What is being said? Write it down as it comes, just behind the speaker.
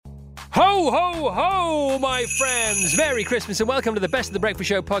Ho, ho, ho, my friends. Merry Christmas and welcome to the Best of the Breakfast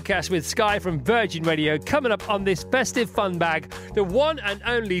Show podcast with Sky from Virgin Radio. Coming up on this festive fun bag, the one and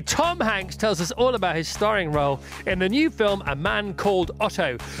only Tom Hanks tells us all about his starring role in the new film A Man Called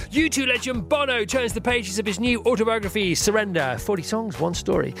Otto. U2 legend Bono turns the pages of his new autobiography, Surrender. 40 songs, one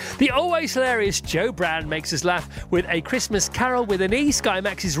story. The always hilarious Joe Brand makes us laugh with A Christmas Carol with an E. Sky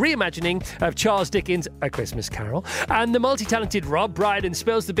Max's reimagining of Charles Dickens' A Christmas Carol. And the multi-talented Rob Brydon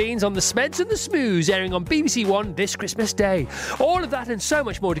spills the beans on the Smeds and the Smoos, airing on BBC One this Christmas Day. All of that and so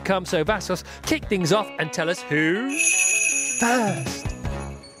much more to come, so Vassos, kick things off and tell us who's first.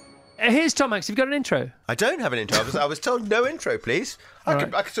 Here's Tom Hanks. Have you got an intro? I don't have an intro. I was told no intro, please. I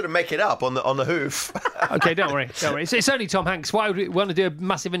could sort of make it up on the hoof. Okay, don't worry. It's only Tom Hanks. Why would we want to do a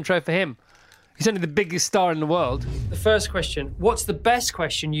massive intro for him? He's only the biggest star in the world. The first question, what's the best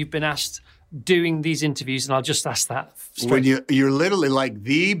question you've been asked doing these interviews? And I'll just ask that straight. When you're literally like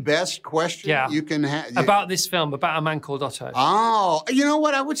the best question you can have. About this film, about A Man Called Otto. Oh, you know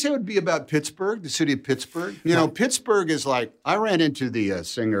what? I would say it would be about Pittsburgh, the city of Pittsburgh. You know, Pittsburgh is like, I ran into the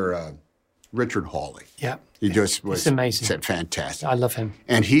singer Richard Hawley. Yeah. He just was amazing. Fantastic. I love him.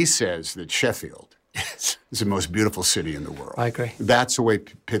 And he says that Sheffield is the most beautiful city in the world. I agree. That's the way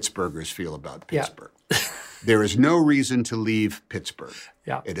Pittsburghers feel about Pittsburgh. Yeah. There is no reason to leave Pittsburgh.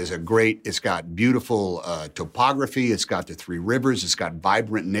 Yeah. It's got beautiful topography. It's got the three rivers. It's got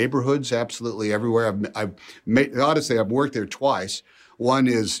vibrant neighborhoods absolutely everywhere. Honestly, I've worked there twice. One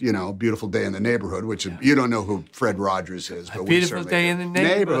is, Beautiful Day in the Neighborhood, which you don't know who Fred Rogers is. But Beautiful Day in the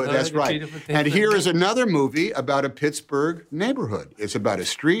Neighborhood. That's right. And here is another movie about a Pittsburgh neighborhood. It's about a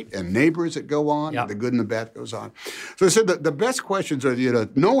street and neighbors that go on, and the good and the bad goes on. So I said the best questions are,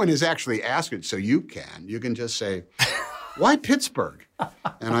 no one has actually asked it, so you can. You can just say, why Pittsburgh?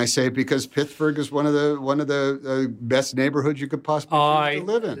 And I say, because Pittsburgh is one of the best neighborhoods you could possibly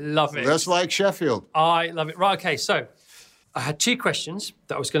live in. I love it. Just like Sheffield. I love it. Right, okay, so I had two questions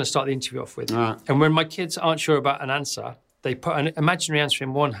that I was going to start the interview off with. And when my kids aren't sure about an answer, they put an imaginary answer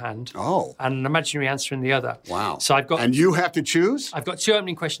in one hand and an imaginary answer in the other. Wow. So And you have to choose? I've got two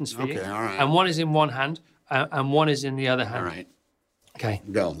opening questions for you. Okay, all right. And one is in one hand and one is in the other hand. All right. Okay.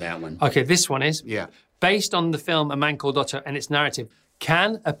 Go, that one. Okay, this one is, Yeah. based on the film A Man Called Otto and its narrative,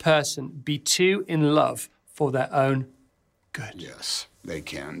 can a person be too in love for their own good? Yes, they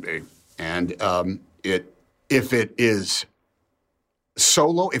can be. And if it is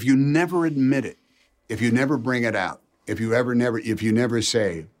solo, if you never admit it, if you never bring it out, if you never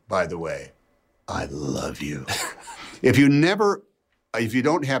say, by the way, I love you. if you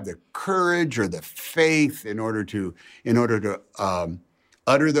don't have the courage or the faith in order to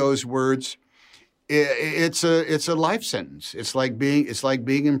utter those words, it's a life sentence. It's like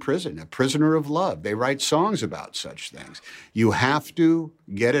being in prison, a prisoner of love. They write songs about such things. You have to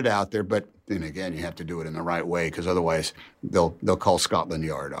get it out there, but then again, you have to do it in the right way, because otherwise they'll call Scotland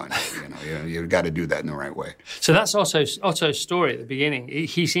Yard on you. You've got to do that in the right way. So that's also Otto's story at the beginning.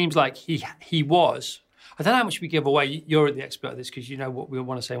 He seems like he was. I don't know how much we give away. You're the expert at this because you know what we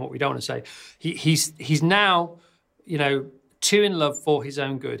want to say and what we don't want to say. He's now, too in love for his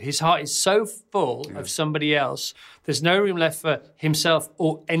own good. His heart is so full of somebody else, there's no room left for himself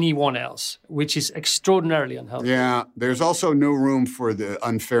or anyone else, which is extraordinarily unhealthy. Yeah, there's also no room for the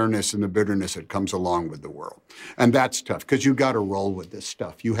unfairness and the bitterness that comes along with the world. And that's tough, because you got to roll with this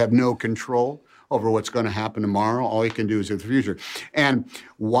stuff. You have no control over what's going to happen tomorrow. All you can do is in the future. And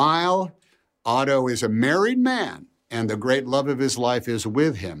while Otto is a married man, and the great love of his life is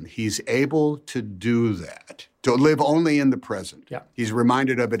with him, he's able to do that, to live only in the present. Yeah. He's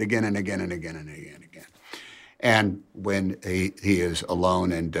reminded of it again and again and again and again and again. And when he is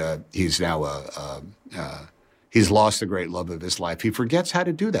alone and he's now he's lost the great love of his life, he forgets how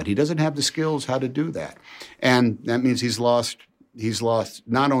to do that. He doesn't have the skills how to do that. And that means he's lost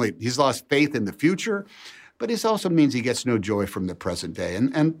faith in the future, but it also means he gets no joy from the present day,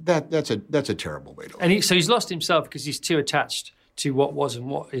 and that's a terrible way to live. And so he's lost himself because he's too attached to what was and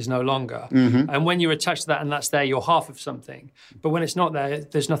what is no longer. Mm-hmm. And when you're attached to that and that's there, you're half of something. But when it's not there,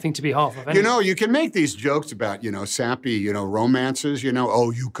 there's nothing to be half of. Anyway. You can make these jokes about, sappy, romances,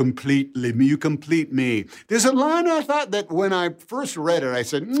 oh, you complete me. There's a line I thought that when I first read it, I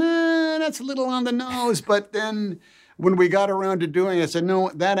said, nah, that's a little on the nose. But then when we got around to doing it, I said,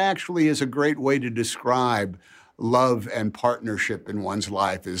 no, that actually is a great way to describe love and partnership in one's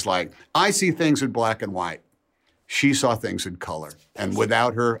life. Is like, I see things in black and white. She saw things in color. And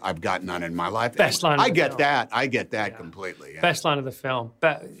without her, I've got none in my life. Best line of the film. I get that completely. Yeah. Best line of the film.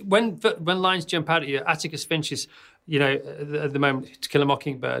 But when lines jump out at you, Atticus Finch's, at the moment, To Kill a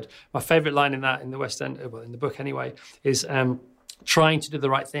Mockingbird, my favourite line in the West End, in the book anyway, is trying to do the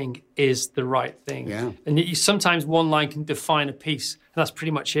right thing is the right thing. Yeah. And sometimes one line can define a piece, and that's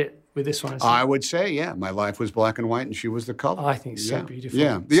pretty much it with this one. I would say, yeah, my life was black and white and she was the color. I think it's so beautiful.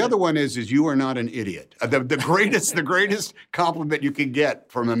 Yeah. The other one is you are not an idiot. The greatest compliment you can get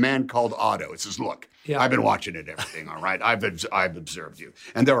from a man called Otto. It says, look, I've been watching it, everything, all right? I've observed you.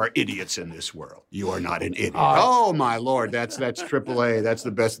 And there are idiots in this world. You are not an idiot. Oh, my Lord. That's AAA. That's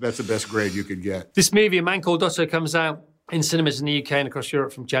the best grade you could get. This movie, A Man Called Otto, comes out in cinemas in the UK and across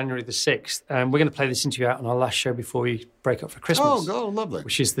Europe from January the 6th. We're going to play this interview out on our last show before we break up for Christmas. Oh, lovely.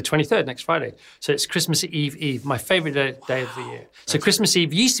 Which is the 23rd, next Friday. So it's Christmas Eve, my favourite day of the year. So Christmas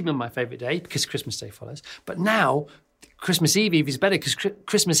Eve used to be my favourite day because Christmas Day follows. But now, Christmas Eve is better because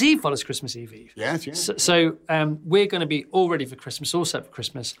Christmas Eve follows Christmas Eve. Yes. So we're going to be all ready for Christmas, all set for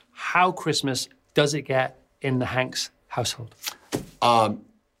Christmas. How Christmas does it get in the Hanks household?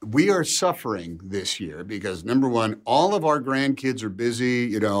 We are suffering this year because, number one, all of our grandkids are busy.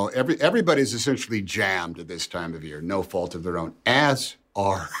 You know, everybody's essentially jammed at this time of year, no fault of their own, as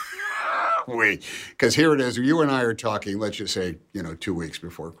are we. Because here it is, you and I are talking, let's just say, 2 weeks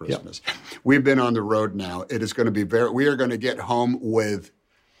before Christmas. Yep. We've been on the road now. It is going to be we are going to get home with,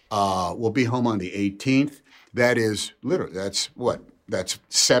 we'll be home on the 18th. That is literally, that's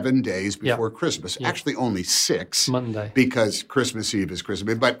 7 days before Christmas. Yeah. Actually, only 6. Monday. Because Christmas Eve is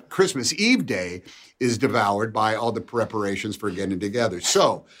Christmas. But Christmas Eve day is devoured by all the preparations for getting together.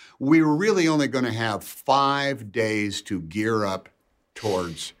 So we're really only going to have 5 days to gear up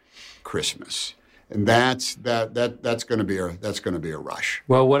towards Christmas. And that's going to be a rush.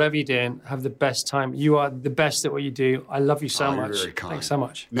 Well, whatever you're doing, have the best time. You are the best at what you do. I love you so much. You're very kind. Thanks so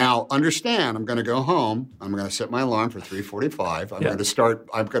much. Now, understand, I'm going to go home. I'm going to set my alarm for 3:45. I'm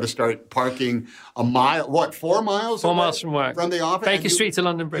going to start parking a mile. What? 4 miles? 4 miles from work. From the office. Baker Street to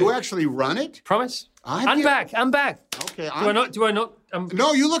London Bridge. You actually run it? Promise. I'm back. Okay. Do I not?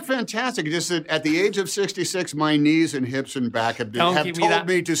 No, you look fantastic. Just that at the age of 66, my knees and hips and back have told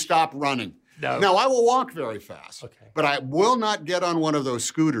me to stop running. No. Now, I will walk very fast, okay, but I will not get on one of those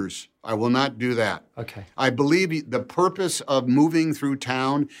scooters. I will not do that. Okay. I believe the purpose of moving through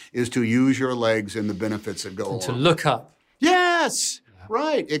town is to use your legs and the benefits that go along. To look up. Yes,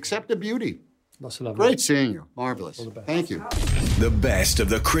 right. Accept the beauty. Lots of love. Great seeing you. Marvelous. All the best. Thank you. The best of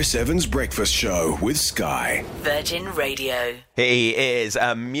the Chris Evans Breakfast Show with Sky. Virgin Radio. He is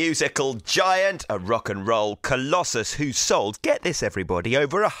a musical giant, a rock and roll colossus who sold, get this everybody,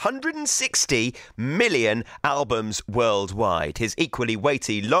 over 160 million albums worldwide. His equally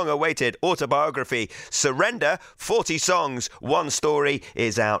weighty, long-awaited autobiography, Surrender, 40 songs, one story,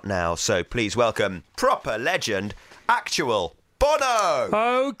 is out now. So please welcome proper legend, actual Bono!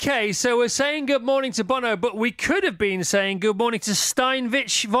 Okay, so we're saying good morning to Bono, but we could have been saying good morning to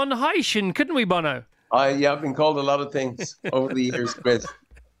Steinwich von Heischen, couldn't we, Bono? I've been called a lot of things over the years, Chris.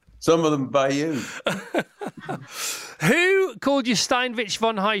 Some of them by you. Who called you Steinwich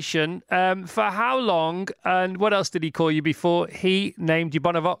von Heischen? For how long? And what else did he call you before he named you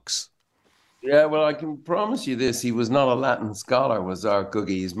Bonovox? Yeah, well, I can promise you this. He was not a Latin scholar, was our Googie.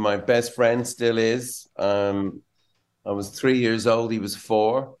 He's my best friend, still is. I was 3 years old, he was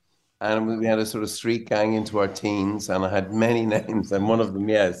 4, and we had a sort of street gang into our teens, and I had many names, and one of them,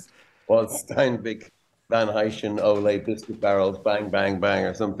 yes, was Steinwich Van Heischen, Ole, Biscuit Barrels, Bang, Bang, Bang,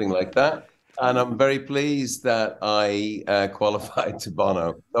 or something like that. And I'm very pleased that I qualified to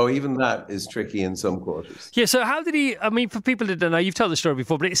Bono, though even that is tricky in some quarters. Yeah, so how did he, I mean, for people that don't know, you've told the story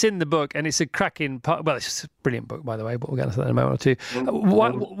before, but it's in the book and it's a cracking part. Well, it's a brilliant book, by the way, but we'll get to that in a moment or two.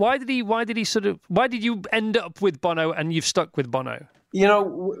 Why did you end up with Bono and you've stuck with Bono?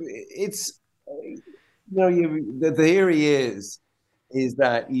 The theory is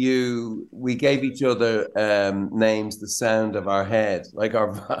that we gave each other names the sound of our head, like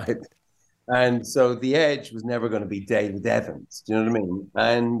our vibe. And so the edge was never going to be David Evans. Do you know what I mean?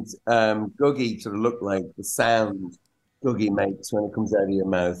 And Googie sort of looked like the sound Googie makes when it comes out of your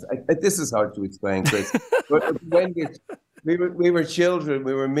mouth. This is hard to explain, Chris. But when we were children,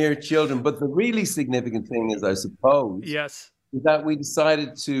 we were mere children. But the really significant thing is, I suppose, yes, that we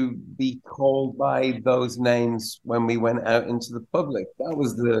decided to be called by those names when we went out into the public. That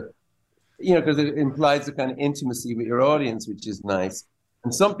was because it implies a kind of intimacy with your audience, which is nice.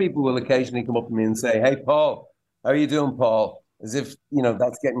 And some people will occasionally come up to me and say, "Hey, Paul, how are you doing, Paul?" As if,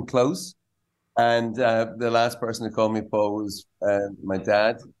 that's getting close. And the last person who called me Paul was my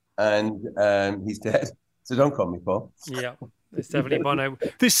dad, and he's dead. So don't call me Paul. Yeah. It's definitely Bono.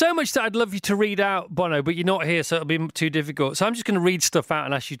 There's so much that I'd love you to read out, Bono, but you're not here, so it'll be too difficult. So I'm just going to read stuff out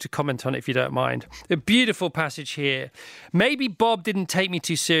and ask you to comment on it if you don't mind. A beautiful passage here. Maybe Bob didn't take me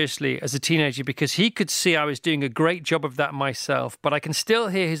too seriously as a teenager because he could see I was doing a great job of that myself, but I can still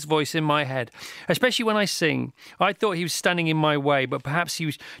hear his voice in my head, especially when I sing. I thought he was standing in my way, but perhaps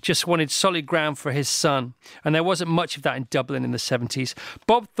he just wanted solid ground for his son. And there wasn't much of that in Dublin in the 70s.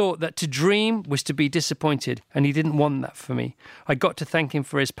 Bob thought that to dream was to be disappointed, and he didn't want that for me. I got to thank him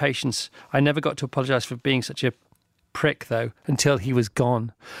for his patience. I never got to apologise for being such a prick, though, until he was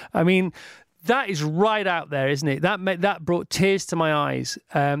gone. I mean, that is right out there, isn't it? That brought tears to my eyes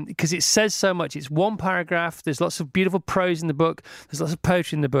because it says so much. It's one paragraph. There's lots of beautiful prose in the book. There's lots of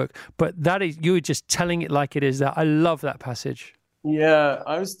poetry in the book. But that is, you were just telling it like it is. That I love that passage. Yeah,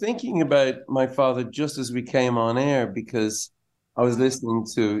 I was thinking about my father just as we came on air because I was listening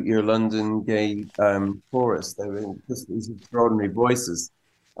to your London gay chorus. They were just these extraordinary voices.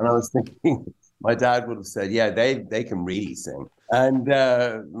 And I was thinking, my dad would have said, yeah, they can really sing. And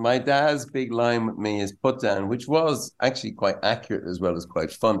my dad's big line with me is put down, which was actually quite accurate as well as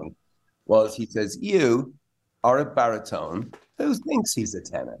quite funny, was he says, you are a baritone who thinks he's a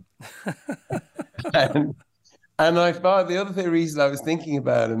tenor. and I thought the other reason I was thinking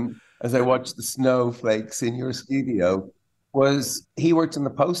about him as I watched the snowflakes in your studio was he worked in the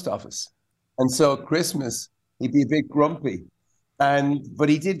post office. And so at Christmas, he'd be a bit grumpy. But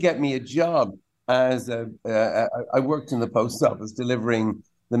he did get me a job as I worked in the post office delivering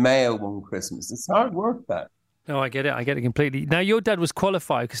the mail one Christmas. It's hard work, that. No, I get it completely. Now, your dad was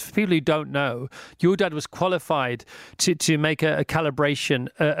qualified, because for people who don't know, your dad was qualified to make a calibration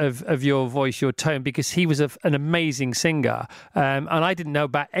of your voice, your tone, because he was an amazing singer. And I didn't know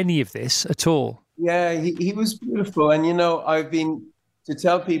about any of this at all. Yeah, he was beautiful. And, to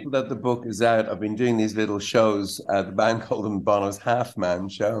tell people that the book is out, I've been doing these little shows. The band called them Bono's Half Man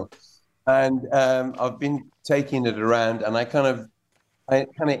Show. And I've been taking it around, and I kind of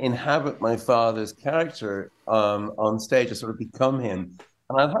inhabit my father's character on stage. I sort of become him.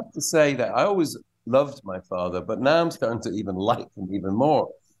 And I'd have to say that I always loved my father, but now I'm starting to even like him even more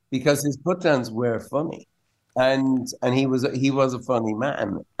because his put-downs were funny. And he was a funny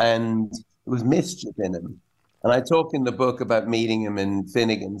man, and there was mischief in him. And I talk in the book about meeting him in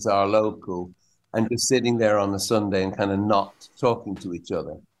Finnegan's, our local, and just sitting there on a Sunday and kind of not talking to each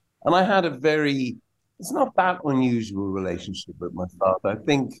other. And I had it's not that unusual relationship with my father. I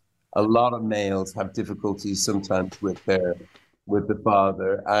think a lot of males have difficulties sometimes with the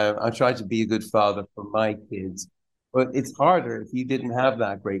father. I try to be a good father for my kids, but it's harder if you didn't have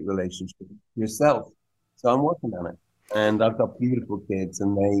that great relationship yourself. So I'm working on it. And I've got beautiful kids,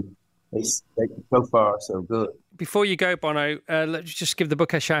 and they so far so good. Before you go, Bono, let's just give the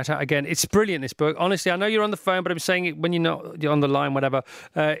book a shout out again. It's brilliant, this book. Honestly, I know you're on the phone, but I'm saying it when you're on the line, whatever.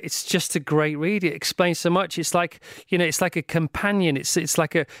 It's just a great read. It explains so much. It's like, it's like a companion. It's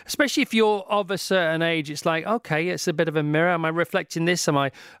like especially if you're of a certain age, it's like, okay, it's a bit of a mirror. Am I reflecting this? Can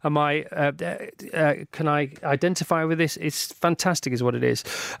I identify with this? It's fantastic is what it is.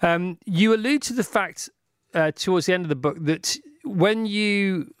 You allude to the fact towards the end of the book that when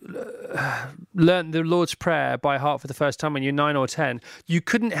you learnt the Lord's Prayer by heart for the first time when you're 9 or 10, you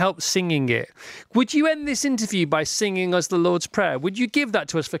couldn't help singing it. Would you end this interview by singing us the Lord's Prayer? Would you give that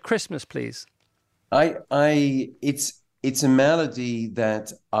to us for Christmas, please? It's a melody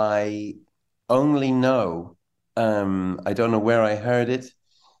that I only know. I don't know where I heard it,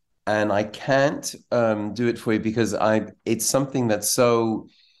 and I can't do it for you because it's something that's so.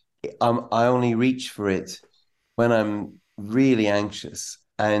 I only reach for it when I'm really anxious,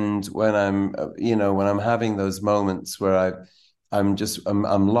 and when I'm having those moments where I'm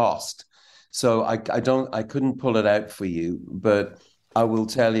lost. So I couldn't pull it out for you, but I will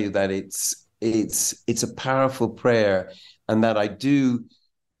tell you that it's a powerful prayer, and that I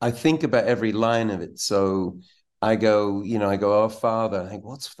think about every line of it. So I go, oh Father, I think,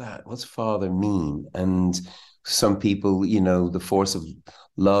 what's that? What's Father mean? And some people, the force of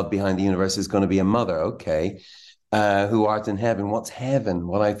love behind the universe is going to be a mother. Okay. Who art in heaven. What's heaven?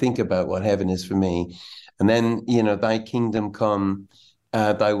 What I think about what heaven is for me. And then, thy kingdom come,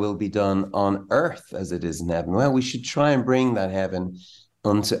 thy will be done on earth as it is in heaven. Well, we should try and bring that heaven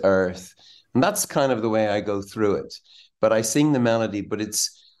unto earth. And that's kind of the way I go through it. But I sing the melody, but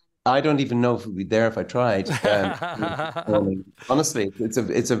I don't even know if it would be there if I tried. Honestly,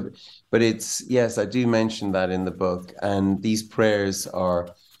 yes, I do mention that in the book. And these prayers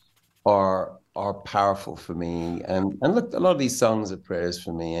are powerful for me, and look, a lot of these songs are prayers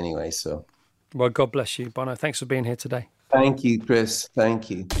for me anyway. So, well, God bless you, Bono. Thanks for being here today. Thank you, Chris. Thank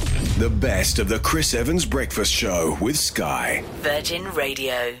you. The best of the Chris Evans Breakfast Show with Sky. Virgin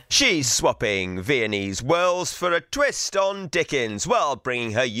Radio. She's swapping Viennese whirls for a twist on Dickens, while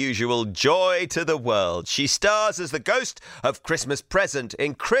bringing her usual joy to the world. She stars as the ghost of Christmas Present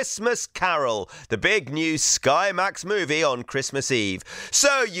in Christmas Carol, the big new Sky Max movie on Christmas Eve.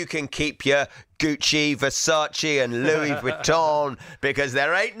 So you can keep your Gucci, Versace and Louis Vuitton, because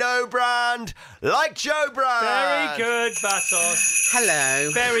there ain't no brand like Joe Brand. Very good, Vassos. Hello.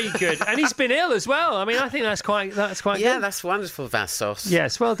 Very good. And he's been ill as well. I mean, I think that's quite good. Yeah, that's wonderful, Vassos.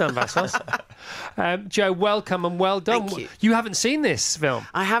 Yes, well done, Vassos. Joe, welcome and well done. Thank you. You haven't seen this film.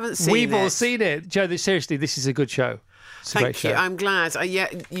 I haven't seen it. We've all seen it. Joe, seriously, this is a good show. It's a great Thank you. show. I'm glad.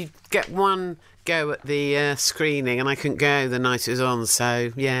 You get one go at the screening, and I couldn't go the night it was on,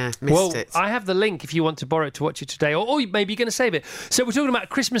 so yeah, missed it. I have the link if you want to borrow it to watch it today, or maybe you're going to save it. So we're talking about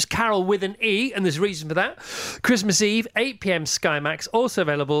Christmas Carol with an E, and there's a reason for that. Christmas Eve, 8 p.m. Sky Max, also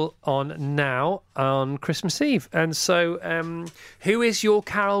available now on Christmas Eve. And so, who is your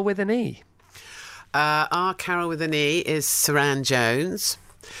Carol with an E? Our Carol with an E is Saran Jones,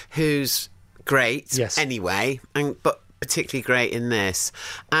 who's great anyway, but particularly great in this.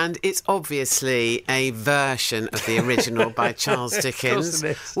 And it's obviously a version of the original by Charles Dickens,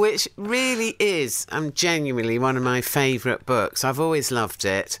 which really is genuinely one of my favourite books. I've always loved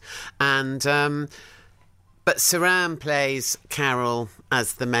it. And but Saran plays Carol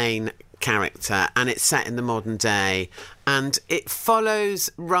as the main character, and it's set in the modern day, and it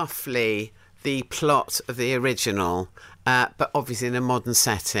follows roughly the plot of the original, but obviously in a modern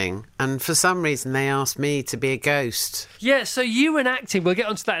setting. And for some reason, they asked me to be a ghost. Yeah, so you were acting. We'll get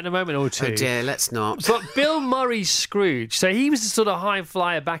onto that in a moment or two. Oh dear, let's not. But Bill Murray's Scrooge, so he was a sort of high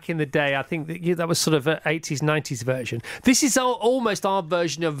flyer back in the day. I think that was sort of an 80s, 90s version. This is almost our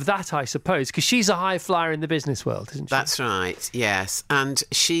version of that, I suppose, because she's a high flyer in the business world, isn't she? That's right, yes. And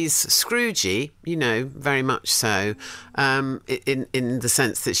she's Scroogey, very much so, in the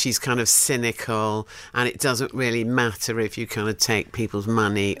sense that she's kind of cynical, and it doesn't really matter if you kind of take people's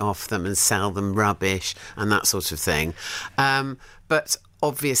money off them and sell them rubbish and that sort of thing. But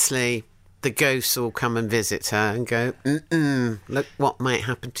obviously the ghosts all come and visit her and go, look what might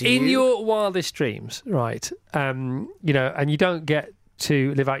happen to you. In your wildest dreams, right, and you don't get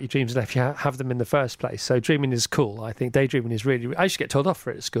to live out your dreams unless you have them in the first place. So dreaming is cool. I think daydreaming is really... I used to get told off for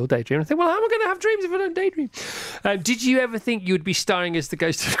it at school, daydreaming. I think, well, how am I going to have dreams if I don't daydream? Did you ever think you would be starring as the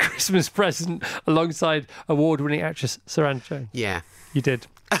ghost of Christmas Present alongside award-winning actress Saran Jones? Yeah. You did?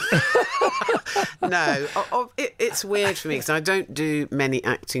 No. It's weird for me because I don't do many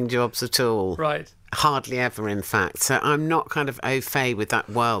acting jobs at all. Right. Hardly ever, in fact. So I'm not kind of au fait with that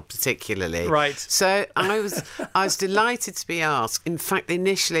world particularly. Right. So I was delighted to be asked. In fact,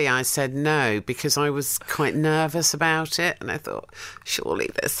 initially I said no because I was quite nervous about it, and I thought surely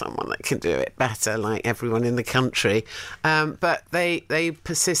there's someone that can do it better, like everyone in the country. But they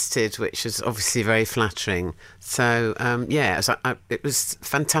persisted, which was obviously very flattering. So it was a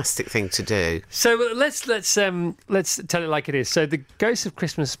fantastic thing to do. So let's tell it like it is. So the Ghosts of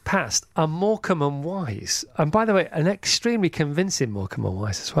Christmas Past are Morecambe and Wise, and by the way, an extremely convincing Morecambe and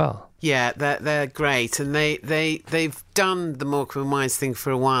Wise as well. Yeah, they're great, and they've done the Morecambe and Wise thing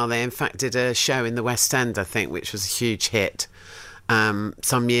for a while. They in fact did a show in the West End, I think, which was a huge hit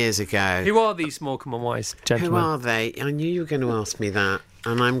some years ago. Who are these Morecambe and Wise gentlemen? Who are they? I knew you were going to ask me that.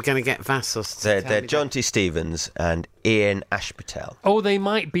 And I'm going to get Vassos to They're John T. Stevens and Ian Ashpatel. Oh, they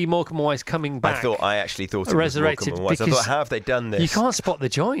might be Morecambe and Wise coming back. I actually thought it was Morecambe and Wise. I thought, how have they done this? You can't spot the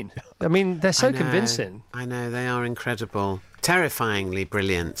join. I mean, they're so convincing. I know, they are incredible. Terrifyingly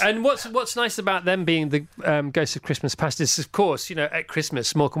brilliant. And what's nice about them being the Ghosts of Christmas Past is, of course, at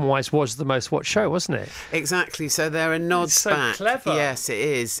Christmas, Morecambe and Wise was the most watched show, wasn't it? Exactly. So there are nods back. Clever. Yes, it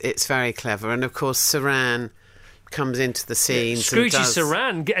is. It's very clever. And of course, Saran comes into the scene. Scroogey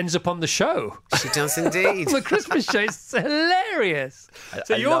Saran ends up on the show. She does indeed. The Christmas show is hilarious.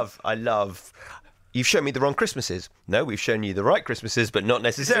 I love. You've shown me the wrong Christmases. No, we've shown you the right Christmases, but not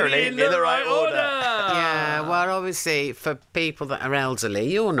necessarily in the right order. Yeah, well, obviously, for people that are elderly,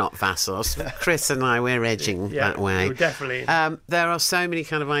 you're not Vassos. Chris and I, we're edging that way. We're definitely. There are so many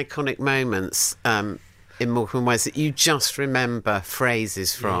kind of iconic moments in Morecambe and Wise that you just remember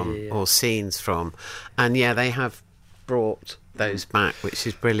phrases from or scenes from. And they have brought those back, which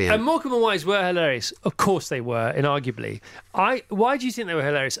is brilliant. And Morecambe and Wise were hilarious. Of course they were, inarguably. Why do you think they were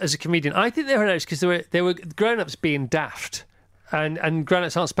hilarious as a comedian? I think they were hilarious because they were grown-ups being daft. And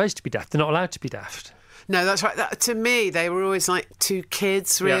grown-ups aren't supposed to be daft. They're not allowed to be daft. No, that's right. To me, they were always like two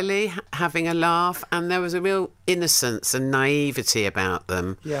kids, really, having a laugh. And there was a real innocence and naivety about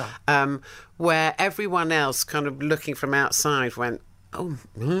them. Yeah. Where everyone else kind of looking from outside went,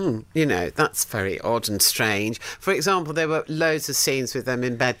 that's very odd and strange. For example, there were loads of scenes with them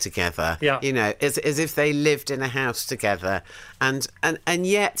in bed together. Yeah. As if they lived in a house together, and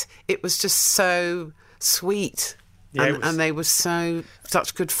yet it was just so sweet. Yeah, and they were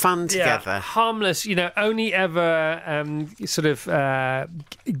such good fun together. Harmless, only ever sort of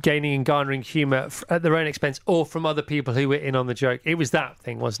gaining and garnering humour at their own expense or from other people who were in on the joke. It was that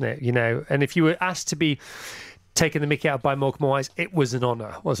thing, wasn't it? And if you were asked to be taking the mickey out by Morecambe and Wise, it was an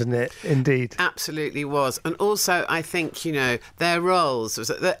honour, wasn't it? Indeed. Absolutely was. And also, I think, their roles,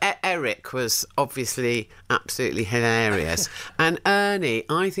 Eric was obviously absolutely hilarious. And Ernie,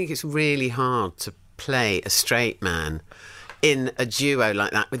 I think it's really hard to play a straight man in a duo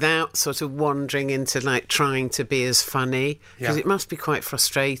like that without sort of wandering into trying to be as funny, because it must be quite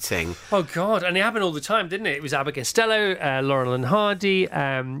frustrating. Oh God, and it happened all the time, didn't it? It was Abbott Costello, Laurel and Hardy.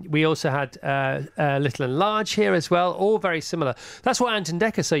 We also had Little and Large here as well, all very similar. That's why Ant and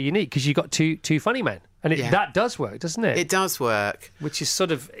Dec are so unique, because you got two funny men, and that does work, doesn't it? It does work, which is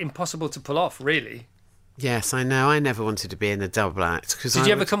sort of impossible to pull off, really. Yes, I know. I never wanted to be in a double act. Did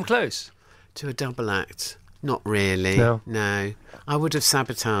you ever come close to a double act? Not really. No. I would have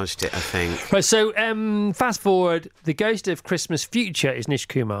sabotaged it, I think. Right, so fast forward, the ghost of Christmas future is Nish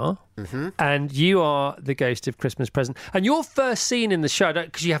Kumar, and you are the ghost of Christmas present. And your first scene in the show,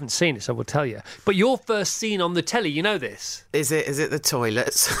 because you haven't seen it, so I will tell you, but your first scene on the telly, you know this? Is it the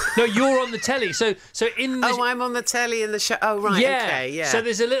toilets? No, you're on the telly. So in the... Oh, I'm on the telly in the show. Oh, right, okay, yeah. So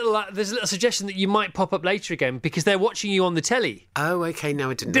there's a little suggestion that you might pop up later again because they're watching you on the telly. Oh, okay,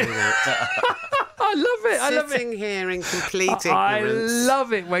 no, I didn't know that. I love it. Sitting here in complete ignorance. I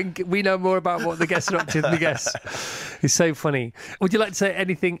love it when we know more about what the guests are up to than the guests. It's so funny. Would you like to say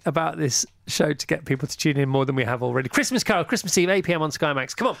anything about this show to get people to tune in more than we have already? Christmas Carol, Christmas Eve, 8 p.m. on Sky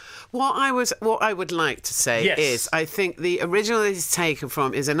Max. Come on. What I would like to say is I think the original it is taken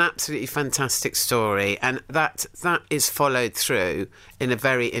from is an absolutely fantastic story, and that is followed through in a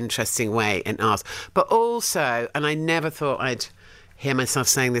very interesting way in ours. But also, and I never thought I'd hear myself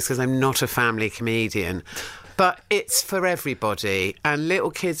saying this because I'm not a family comedian, but it's for everybody, and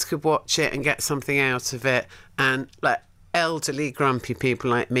little kids could watch it and get something out of it, and elderly, grumpy people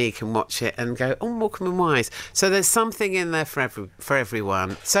like me can watch it and go, oh, Morecambe and Wise. So there's something in there for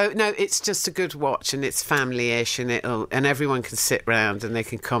everyone. So, no, it's just a good watch, and it's family-ish, and everyone can sit round and they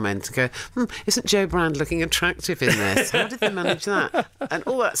can comment and go, isn't Joe Brand looking attractive in this? How did they manage that? And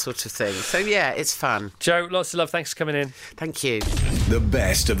all that sort of thing. So, yeah, it's fun. Joe, lots of love. Thanks for coming in. Thank you. The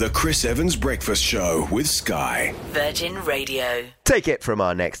best of the Chris Evans Breakfast Show with Sky. Virgin Radio. Take it from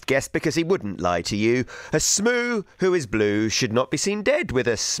our next guest, because he wouldn't lie to you. A smoo who is blue should not be seen dead with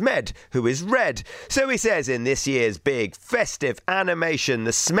a smed who is red. So he says in this year's big festive animation,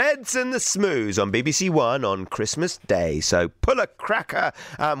 The Smeds and the Smoos on BBC One on Christmas Day. So pull a cracker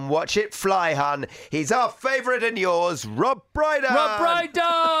and watch it fly, hun. He's our favourite and yours, Rob Brydon. Rob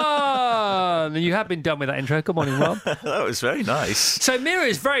Brydon! You have been done with that intro. Good morning, Rob. That was very nice. So Mira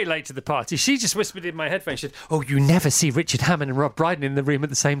is very late to the party. She just whispered in my headphones, she said, oh, you never see Richard Hammond and Rob Brydon in the room at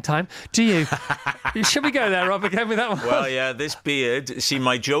the same time, do you? Should we go there, Rob, again with that one? Well, yeah, this beard. See,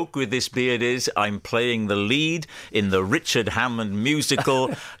 my joke with this beard is I'm playing the lead in the Richard Hammond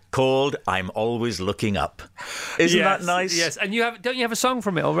musical called I'm Always Looking Up. Isn't that nice? Yes, and don't you have a song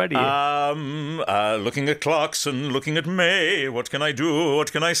from it already? Looking at Clarkson, looking at May, what can I do,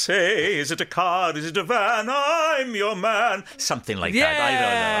 what can I say? Is it a card, is it a van? I'm your man. Something like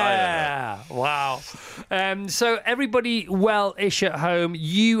that. I don't know. Wow. So everybody well-ish at home.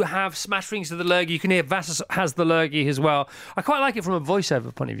 You have smash rings to the lurgy. You can hear Vass has the lurgy as well. I quite like it from a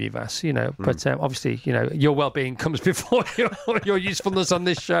voiceover point of view, Vass, but obviously, your well-being comes before your usefulness on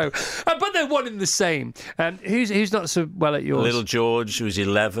this show. But they're one and the same. Who's not so well at yours? Little George, who's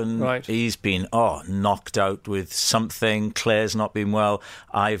 11. Right. He's been knocked out with something. Claire's not been well.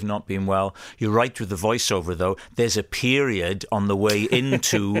 I've not been well. You're right with the voiceover, though. There's a period on the way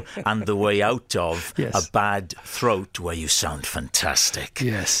into and the way out of a bad throat where you sound fantastic.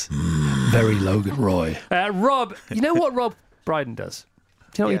 Yes. Very Logan Roy. Rob, you know what Rob Brydon does?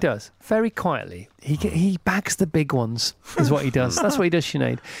 Do you know what he does? Very quietly, he bags the big ones, is what he does. That's what he does,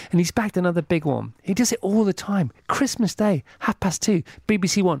 Sinead. And he's bagged another big one. He does it all the time. Christmas Day, 2:30,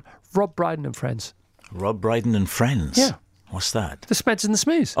 BBC One, Rob Brydon and Friends. Rob Brydon and Friends? Yeah. What's that? The Smeds and the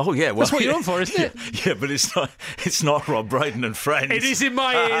Smooths. Oh, yeah. Well, that's what you're on for, isn't it? Yeah, but it's not Rob Brydon and Friends. It is in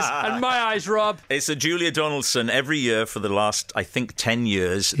my ears and my eyes, Rob. It's a Julia Donaldson. Every year for the last, I think, 10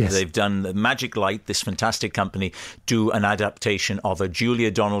 years, they've done Magic Light, this fantastic company, do an adaptation of a Julia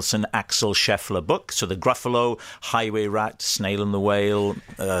Donaldson, Axel Scheffler book. So the Gruffalo, Highway Rat, Snail and the Whale,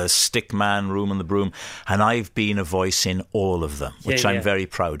 Stickman, Room and the Broom. And I've been a voice in all of them, which I'm very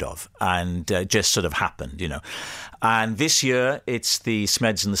proud of. And just sort of happened, you know. And this year, it's the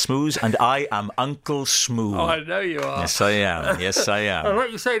Smeds and the Smooths, and I am Uncle Smooth. Oh, I know you are. Yes, I am. Yes, I am. Well,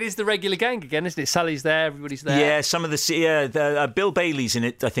 like you say, it is the regular gang again, isn't it? Sally's there, everybody's there. Yeah, some of the... Bill Bailey's in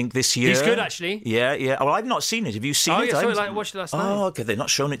it, I think, this year. He's good, actually. Yeah, yeah. Well, I've not seen it. Have you seen it? Oh, yeah, I watched it last night. Oh, okay. They've not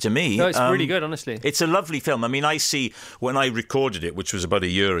shown it to me. No, it's really good, honestly. It's a lovely film. I mean, I see... When I recorded it, which was about a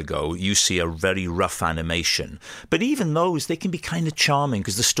year ago, you see a very rough animation. But even those, they can be kind of charming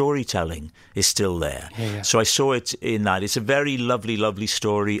because the storytelling is still there. Yeah. So I saw it in that. It's a very lovely, lovely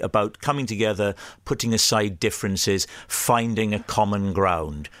story about coming together, putting aside differences, finding a common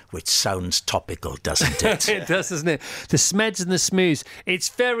ground, which sounds topical, doesn't it? It does, doesn't it? The Smeds and the Smooths. It's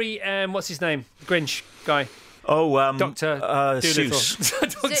very, what's his name? Grinch guy. Oh, Dr. Seuss.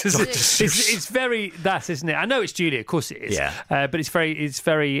 Dr. Seuss. It's very that, isn't it? I know it's Julia, of course it is. Yeah. But it's very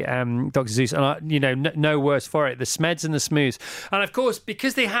Dr. Seuss, and no worse for it. The Smeds and the Smooths, and of course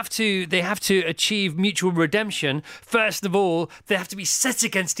because they have to achieve mutual redemption. First of all, they have to be set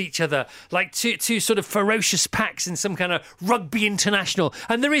against each other like two sort of ferocious packs in some kind of rugby international,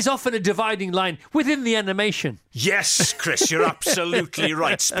 and there is often a dividing line within the animation. Yes, Chris, you're absolutely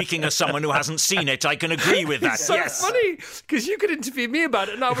right. Speaking as someone who hasn't seen it, I can agree with that. It's so funny because you could interview me about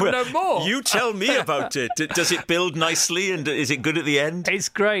it and I would know more. You tell me about it. Does it build nicely and is it good at the end? It's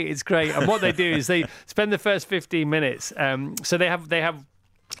great. And what they do is they spend the first 15 minutes. So they have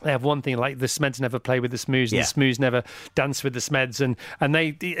one thing, like the Smeds never play with the Smooths and the Smooths never dance with the Smeds, and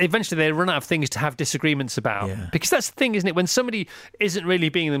they eventually run out of things to have disagreements about. Yeah. Because that's the thing, isn't it? When somebody isn't really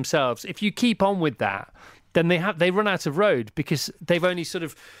being themselves, if you keep on with that, then they run out of road because they've only sort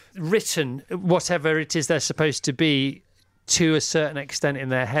of written whatever it is they're supposed to be to a certain extent in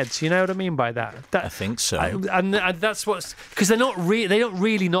their heads. You know what I mean by that? I think so. And that's what's because they don't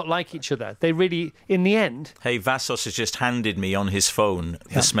really not like each other. They really, in the end. Hey, Vassos has just handed me on his phone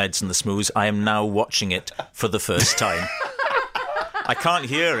the Smeds and the Smooths. I am now watching it for the first time. I can't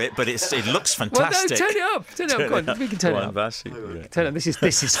hear it, but it looks fantastic. Well, no, turn it up. Go on, we can turn it up. Turn it.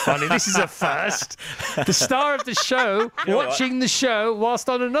 This is funny. This is a first. The star of the show watching the show whilst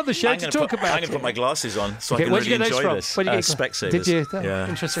on another show to talk about it. I'm going to put my glasses on so I can really enjoy this. Specsavers. Did you? Yeah,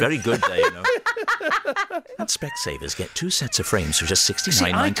 interesting. Very good there, you know. And Specsavers get 2 sets of frames for just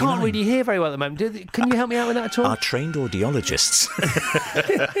 $69.99. I can't really hear very well at the moment. Can you help me out with that at all? Our trained audiologists.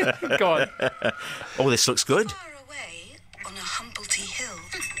 Go on. Oh, this looks good. On a Humboldt Hill,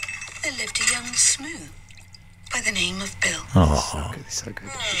 there lived a young smooth by the name of Bill. Oh, so good.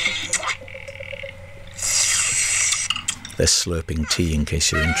 They're slurping tea in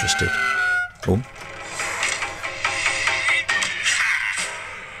case you're interested. Oh.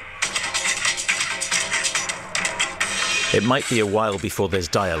 It might be a while before there's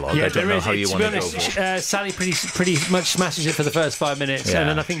dialogue. Yeah, I don't know how you want to go. Sally pretty much smashes it for the first 5 minutes, and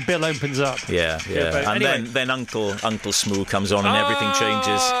then I think Bill opens up. Yeah. And anyway. then Uncle Smooth comes on and everything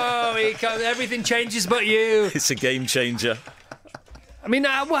changes. Oh, he comes, everything changes but you. It's a game changer. I mean,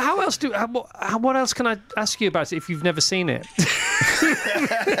 what else can I ask you about it if you've never seen it?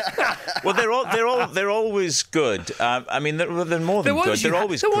 Well, they're always good. I mean, they're more than good. They're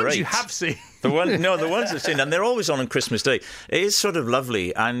always great. The ones you have seen. The ones I've seen, and they're always on Christmas Day. It is sort of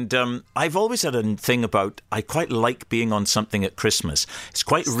lovely, and I've always had a thing about I quite like being on something at Christmas. It's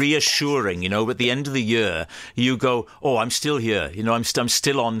quite reassuring, you know. At the end of the year, you go, "Oh, I'm still here," you know. I'm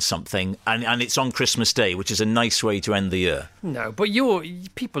still on something, and it's on Christmas Day, which is a nice way to end the year. No, but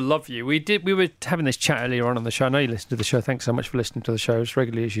people love you. We were having this chat earlier on the show. I know you listen to the show. Thanks so much for listening to the show as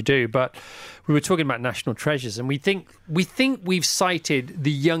regularly as you do. But we were talking about national treasures, and we think we've cited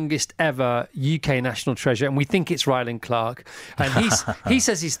the youngest ever UK national treasure, and we think it's Ryland Clark, and he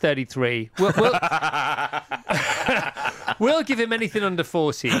says he's 33. We'll give him anything under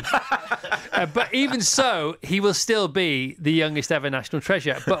 40, but even so, he will still be the youngest ever national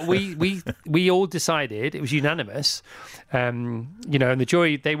treasure. But we all decided, it was unanimous, and the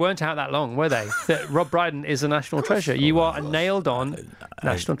jury, they weren't out that long, were they? That Rob Brydon is a national treasure. You are a nailed-on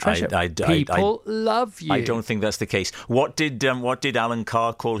national treasure. People love you. I don't think that's the case. What did Alan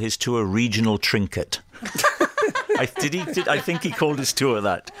Carr call his tour? Regional trinket. I think he called his tour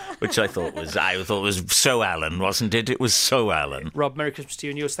that, which I thought was so Alan, wasn't it? It was so Alan. Rob, Merry Christmas to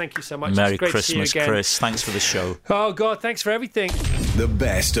you and yours. Thank you so much. Merry Great Christmas, to see you again. Chris. Thanks for the show. Oh, God, thanks for everything. The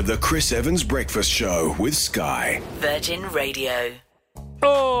best of the Chris Evans Breakfast Show with Sky. Virgin Radio.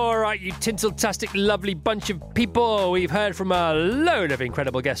 All right, you tinsel-tastic, lovely bunch of people. We've heard from a load of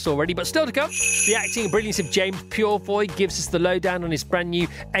incredible guests already, but still to come. The acting and brilliance of James Purefoy gives us the lowdown on his brand new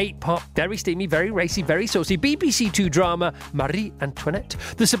 8-part, very steamy, very racy, very saucy BBC Two drama, Marie Antoinette.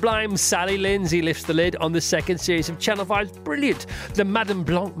 The sublime Sally Lindsay lifts the lid on the second series of Channel 5's brilliant The Madame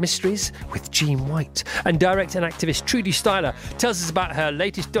Blanc Mysteries with Jean White. And director and activist Trudy Styler tells us about her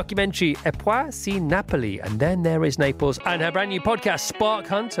latest documentary, Et puis si Napoli, and then there is Naples, and her brand new podcast, Spark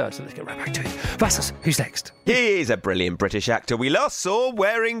Hunter. So let's get right back to it. Vassos, who's next? He's a brilliant British actor we last saw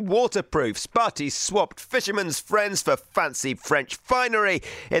wearing waterproofs, but he swapped fishermen's friends for fancy French finery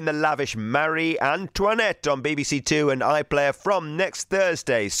in the lavish Marie Antoinette on BBC Two and iPlayer from next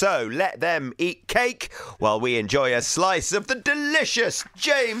Thursday. So let them eat cake while we enjoy a slice of the delicious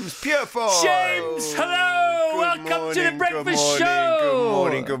James Purefoy. James, hello! Welcome to the Breakfast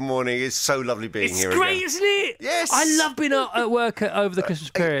Show! Good morning. It's so lovely being here It's great, again. isn't it? Yes. I love being at work over the Christmas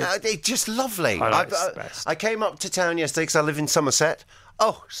period. It's just lovely. I know, it's the best. I came up to town yesterday because I live in Somerset.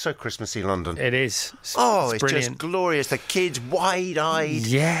 Oh, so Christmassy London. It is. It's brilliant. just glorious. The kids wide-eyed.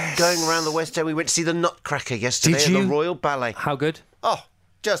 Yes. Going around the West End. We went to see the Nutcracker yesterday at the Royal Ballet. How good? Oh,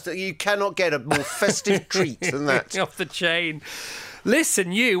 just you cannot get a more festive treat than that. Off the chain. Listen,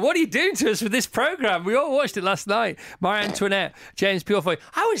 what are you doing to us with this programme? We all watched it last night. Marie Antoinette, James Purefoy.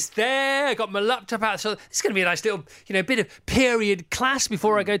 I was there. I got my laptop out. So it's going to be a nice little, bit of period class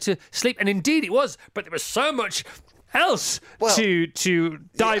before I go to sleep. And indeed it was. But there was so much else to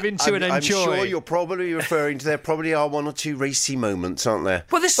dive into and enjoy. I'm sure you're probably referring to there probably are one or two racy moments, aren't there?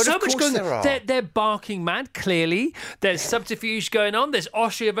 Well, there's but so much going on. They're barking mad, clearly. There's subterfuge going on. There's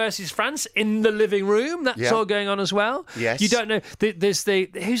Austria versus France in the living room. That's all going on as well. Yes. You don't know. There's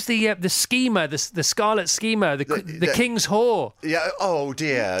who's the schemer, the Scarlet Schemer, the King's whore. Yeah. Oh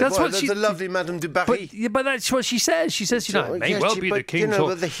dear. That's what the lovely Madame du Barry. But that's what she says. She says, it may well be the King's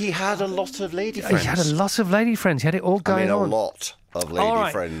whore. But he had a lot of lady friends. He had a lot of lady friends. He had it all going on. A lot of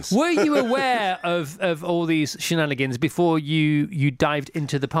lady friends. Were you aware of all these shenanigans before you dived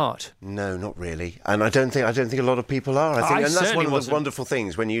into the part? No, not really. And I don't think a lot of people are. And that's one of the wonderful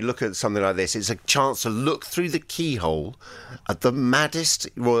things when you look at something like this. It's a chance to look through the keyhole at the maddest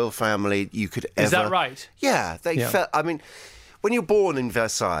royal family you could ever. Is that right? Yeah, felt. I mean, when you're born in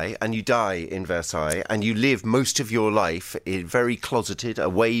Versailles and you die in Versailles and you live most of your life very closeted,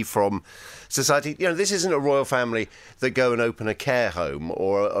 away from society, this isn't a royal family that go and open a care home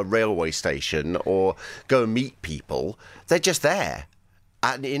or a railway station or go and meet people. They're just there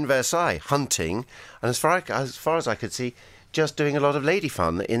in Versailles, hunting, and as far as I could see, just doing a lot of lady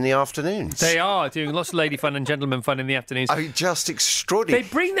fun in the afternoons. They are doing lots of lady fun and gentleman fun in the afternoons. I mean, just extraordinary. They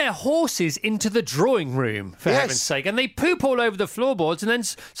bring their horses into the drawing room, for heaven's sake, and they poop all over the floorboards, and then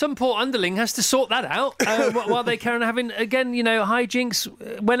some poor underling has to sort that out while they carry on having, again,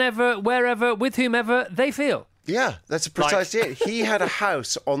 hijinks whenever, wherever, with whomever they feel. Yeah, that's precisely it. He had a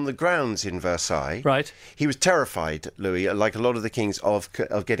house on the grounds in Versailles. Right. He was terrified, Louis, like a lot of the kings, of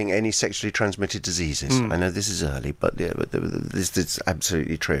getting any sexually transmitted diseases. I know this is early, but this is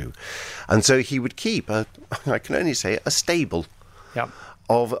absolutely true. And so he would keep, I can only say, a stable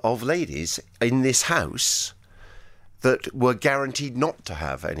of ladies in this house that were guaranteed not to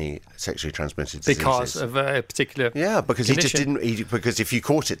have any sexually transmitted diseases. Because of a particular because condition. he just didn't. Because if you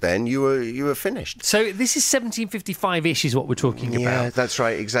caught it, then you were finished. So this is 1755-ish is what we're talking about. Yeah, that's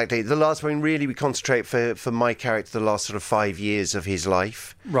right, exactly. The last one, really, we concentrate for my character, the last sort of 5 years of his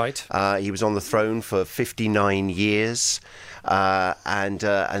life. Right. He was on the throne for 59 years. And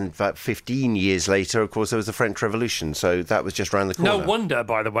about 15 years later, of course, there was the French Revolution. So that was just around the corner. No wonder,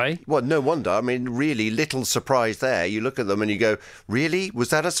 by the way. Well, no wonder. I mean, really little surprise there. You look at them and you go, really? Was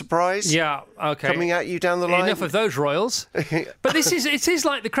that a surprise? Yeah, okay. Coming at you down the line? Enough of those royals. But it is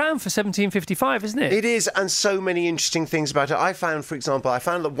like the crown for 1755, isn't it? It is, and so many interesting things about it. I found, for example,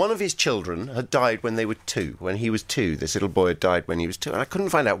 that one of his children had died when they were 2. When he was 2, this little boy had died when he was 2. And I couldn't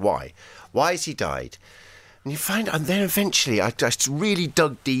find out why. Why has he died? And you find, and then eventually, I just really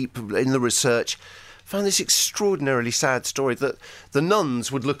dug deep in the research, found this extraordinarily sad story that the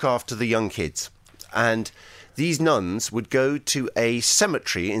nuns would look after the young kids. And these nuns would go to a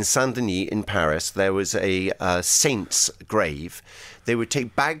cemetery in Saint-Denis in Paris. There was a saint's grave. They would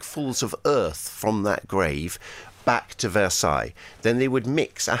take bagfuls of earth from that grave back to Versailles. Then they would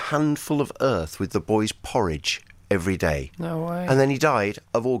mix a handful of earth with the boy's porridge every day. No way. And then he died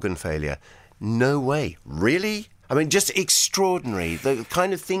of organ failure. No way. Really? I mean, just extraordinary. The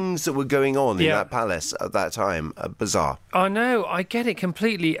kind of things that were going on in that palace at that time are bizarre. I know, I get it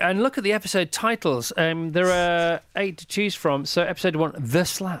completely. And look at the episode titles. There are 8 to choose from. So episode 1, The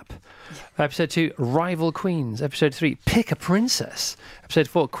Slap. Episode 2, Rival Queens. Episode 3, Pick a Princess. Episode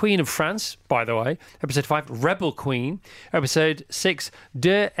 4, Queen of France, by the way. Episode 5, Rebel Queen. Episode 6,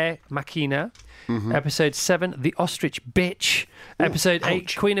 De e Machina. Episode 7, The Ostrich Bitch. Episode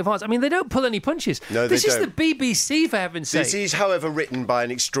 8, Queen of Hearts. I mean, they don't pull any punches. No, this is don't. the BBC, for heaven's sake. This is, however, written by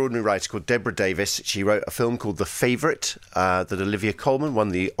an extraordinary writer called Deborah Davis. She wrote a film called The Favourite that Olivia Colman won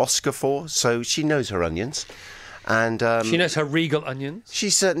the Oscar for, so she knows her onions. And she knows her regal onions. She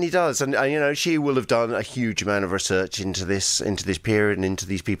certainly does, and you know, she will have done a huge amount of research into this period and into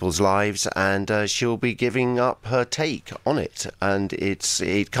these people's lives, and she'll be giving up her take on it. And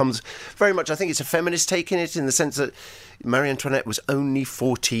it comes very much, I think, it's a feminist take in it, in the sense that Marie Antoinette was only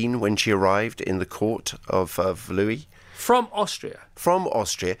 14 when she arrived in the court of Louis. From Austria. From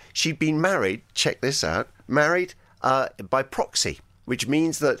Austria, she'd been married. Check this out. Married by proxy. Which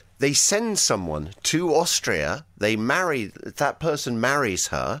means that they send someone to Austria, that person marries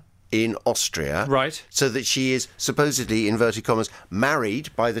her in Austria. Right. So that she is supposedly, inverted commas, married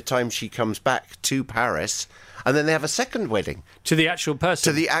by the time she comes back to Paris. And then they have a second wedding. To the actual person.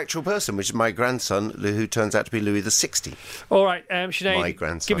 To the actual person, which is my grandson, who turns out to be Louis XVI. All right, Sinead, my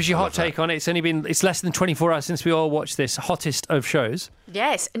grandson. give us your hot take on it. It's less than 24 hours since we all watched this hottest of shows.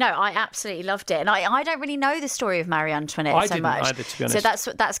 Yes. No, I absolutely loved it. And I don't really know the story of Marie Antoinette so much. I didn't either, to be honest.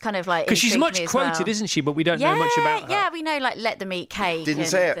 So that's kind of like... Because she's much quoted, isn't she? But we don't know much about her. Yeah, we know, like, let them eat cake. Didn't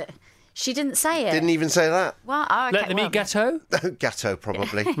say it. She didn't say it. Didn't even say that. Well, okay, let them eat gâteau? Gâteau,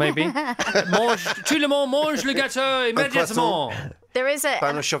 probably. Maybe. Tout le monde mange le gâteau immédiatement. There is a...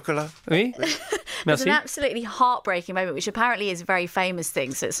 Pain au chocolat. Oui. There's an absolutely heartbreaking moment, which apparently is a very famous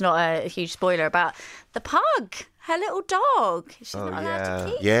thing, so it's not a huge spoiler, about the pug. Her little dog. She's not allowed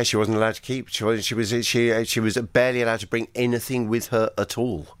to keep. Yeah, she wasn't allowed to keep. She was barely allowed to bring anything with her at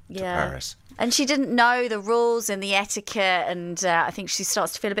all to Paris. And she didn't know the rules and the etiquette, and I think she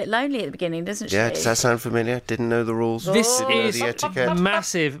starts to feel a bit lonely at the beginning, doesn't she? Yeah, does that sound familiar? Didn't know the rules. This is the etiquette.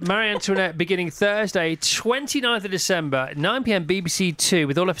 massive. Marie Antoinette beginning Thursday, 29th of December, 9 p.m. BBC 2,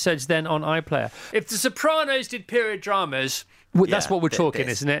 with all episodes then on iPlayer. If The Sopranos did period dramas... that's what we're talking,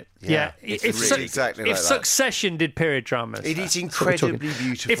 isn't it? Yeah. It's really exactly like that. If Succession did period dramas. It is incredibly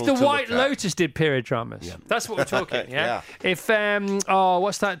beautiful. If The White Lotus did period dramas. That's what we're talking, yeah? If,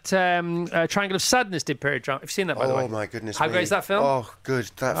 what's that? Triangle of Sadness did period drama. Have you seen that, by the way? Oh, my goodness. How great is that film? Oh,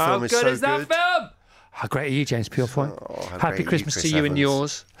 good. That film is so good. How good is that film? How great are you, James Purefoy? Happy Christmas to you and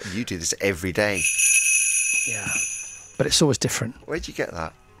yours. You do this every day. Yeah. But it's always different. Where'd you get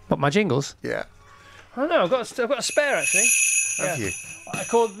that? What, my jingles? Yeah. I don't know. I've got a spare, actually. Have you? I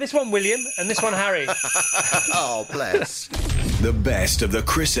called this one William and this one Harry. Oh, bless. The best of the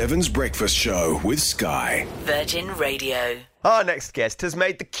Chris Evans Breakfast Show with Sky. Virgin Radio. Our next guest has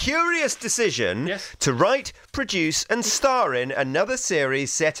made the curious decision to write, produce and star in another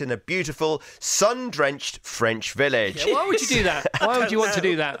series set in a beautiful, sun-drenched French village. Yeah, why would you do that? Why would you want to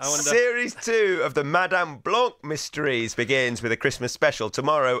do that, I wonder? Series 2 of the Madame Blanc Mysteries begins with a Christmas special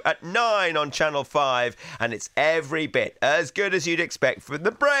tomorrow at 9 on Channel 5, and it's every bit as good as you'd expect from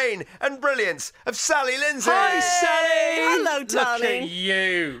the brain and brilliance of Sally Lindsay. Hi, Sally! Hello, darling. Look at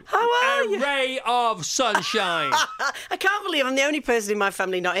you. How are you? A ray of sunshine. I can't believe I'm the only person in my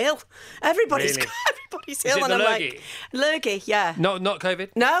family not ill. Everybody's Really? everybody's Is ill, it and the I'm lurgy? like, lurgy, yeah. Not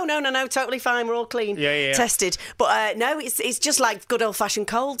COVID? No, totally fine. We're all clean, tested. But no, it's just like good old-fashioned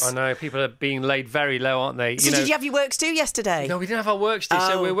colds. I know, people are being laid very low, aren't they? So did you have your works due yesterday? No, we didn't have our works due.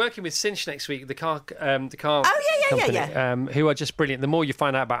 So we're working with Cinch next week, the car company, who are just brilliant. The more you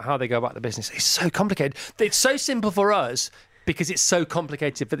find out about how they go about the business, it's so complicated. It's so simple for us, because it's so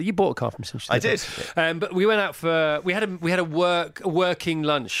complicated. But you bought a car from Cinch. I did. But we went out for we had a working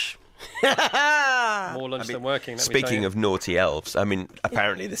lunch. More lunch than working. Speaking of naughty elves, I mean,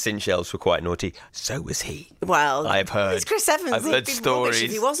 apparently the Cinch elves were quite naughty. So was he. Well, I've heard. It's Chris Evans. I've heard It'd be stories. rubbish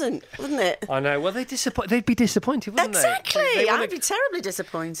if he wasn't, wouldn't it? I know. Well, they'd be disappointed, wouldn't Exactly. they? I'd be terribly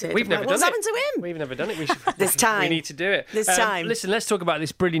disappointed. We've never done What's it. happened to him? We've never done it. There's time. We need to do it. There's time. Listen, let's talk about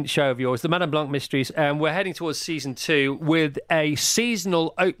this brilliant show of yours, the Madame Blanc Mysteries. We're heading towards season 2 with a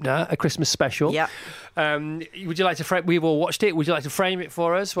seasonal opener, a Christmas special. Yeah. Would you like to frame? We've all watched it. Would you like to frame it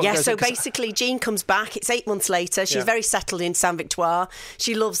for us? So basically, Jean comes back. It's 8 months later. She's very settled in Saint Victoire.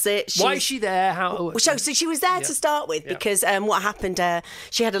 She loves it. Why is she there? So she was there to start with because what happened,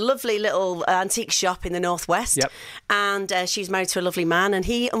 she had a lovely little antique shop in the northwest, and she's married to a lovely man, and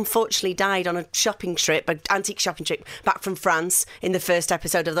he unfortunately died on an antique shopping trip back from France in the first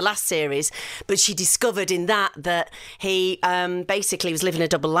episode of the last series. But she discovered in that he basically was living a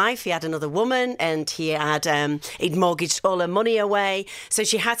double life. He had another woman, and he'd mortgaged all her money away. So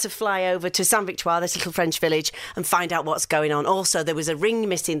she had to fly over to Saint Victoire, this little French village, and find out what's going on. Also, there was a ring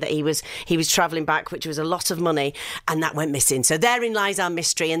missing that he was travelling back, which was a lot of money, and that went missing. So therein lies our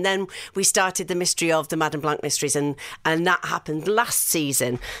mystery. And then we started the mystery of the Madame Blanc mysteries, and that happened last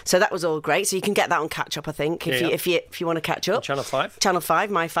season. So that was all great. So you can get that on catch up, I think, if you want to catch up. Channel 5. Channel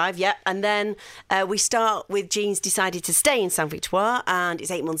 5, My 5, yeah. And then we start with Jean's decided to stay in Saint Victoire, and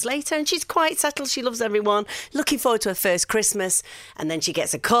it's 8 months later, and she's quite settled. She loves everyone. Looking forward to her first Christmas, and then she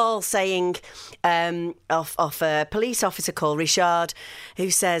gets a call saying off a police officer called Richard, who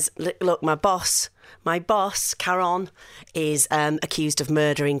says, "Look, my boss, Caron, is accused of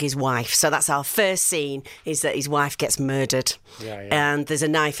murdering his wife." So that's our first scene, is that his wife gets murdered. And there's a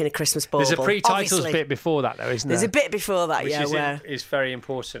knife in a Christmas bauble. There's a pre-titles bit before that, though, isn't there? There's a bit before that, Which is very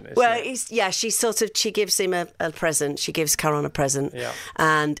important, she gives him a present. She gives Caron a present. Yeah.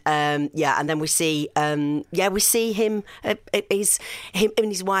 And then we see him and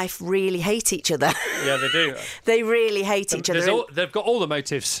his wife really hate each other. Yeah, they do. They really hate each other. They've got all the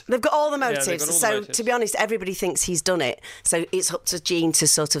motives. They've got all the motives. To be honest, everybody thinks he's done it. So it's up to Jean to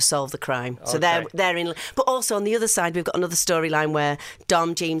sort of solve the crime. So they're in. But also on the other side, we've got another storyline where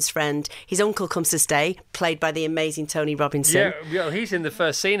Dom, Jean's friend, his uncle comes to stay, played by the amazing Tony Robinson. Yeah, he's in the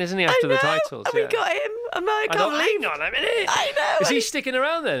first scene, isn't he, after the titles? And we got him. I can't believe. Hang on a minute. I know. Is he sticking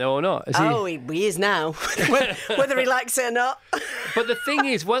around then or not? He is now, whether he likes it or not. But the thing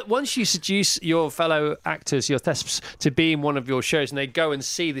is, once you seduce your fellow actors, your thesps, to be in one of your shows, and they go and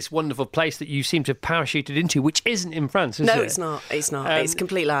see this wonderful place that you seem to have parachuted into, which isn't in France, is it? No, it's not. It's not. It's a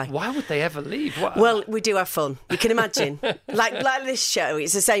complete lie. Why would they ever leave? Well, we do have fun. You can imagine. like this show,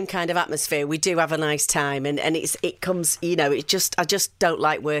 it's the same kind of atmosphere. We do have a nice time, and it comes, I just don't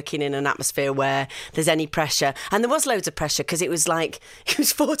like working in an atmosphere where there's any pressure. And there was loads of pressure because it was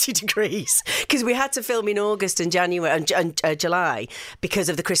 40 degrees because we had to film in August and January and July because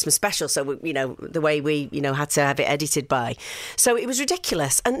of the Christmas special. So, the way we, had to have it edited by. So it was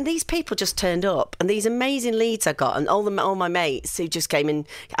ridiculous. And these people just turned up, and these amazing leads I got, and all my mates who just came and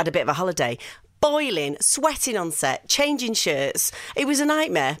had a bit of a holiday, boiling, sweating on set, changing shirts. It was a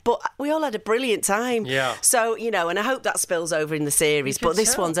nightmare, but we all had a brilliant time. Yeah. So, and I hope that spills over in the series, but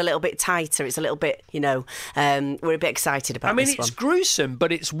this one's a little bit tighter. It's a little bit, we're a bit excited about this one. It's gruesome,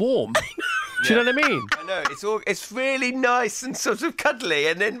 but it's warm. Do you know what I mean? I know, it's really nice and sort of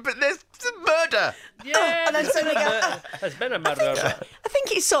cuddly, but there's some murder. Yeah, and then suddenly there's been a murder. I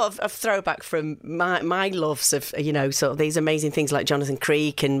think it's sort of a throwback from my loves of, sort of these amazing things like Jonathan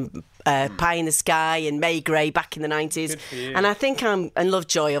Creek and Pie in the Sky and May Gray back in the 90s. And I think and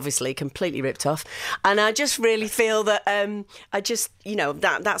Lovejoy, obviously, completely ripped off. And I just really feel that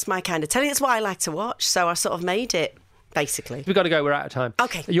that's my kind of telling. That's what I like to watch. So I sort of made it, basically. We've got to go. We're out of time.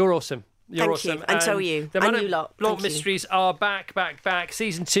 Okay. You're awesome. You're Thank awesome. you. And so are you. The and you lot. Blanc Mysteries are back.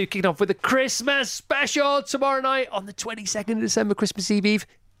 Season 2 kicking off with a Christmas special tomorrow night on the 22nd of December, Christmas Eve.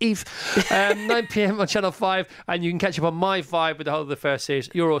 9 p.m. on Channel 5, and you can catch up on My 5 with the whole of the first series.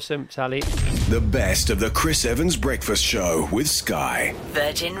 You're awesome, Sally. The best of the Chris Evans Breakfast Show with Sky.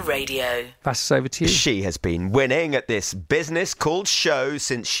 Virgin Radio. Pass us over to you. She has been winning at this business called show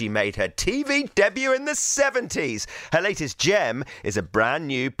since she made her TV debut in the 70s. Her latest gem is a brand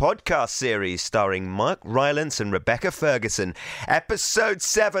new podcast series starring Mark Rylance and Rebecca Ferguson. Episode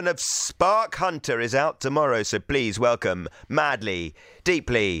 7 of Spark Hunter is out tomorrow, so please welcome Madly,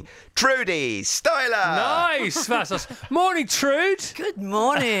 Deeply, Trudy Styler. Nice. Fast. Morning, Trude. Good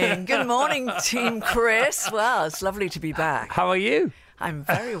morning. Good morning, Team Chris. Well, it's lovely to be back. How are you? I'm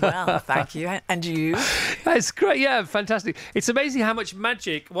very well, thank you. And you? That's great. Yeah, fantastic. It's amazing how much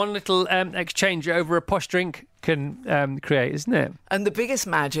magic one little exchange over a posh drink can create, isn't it? And the biggest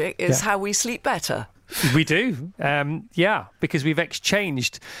magic is how we sleep better. We do, because we've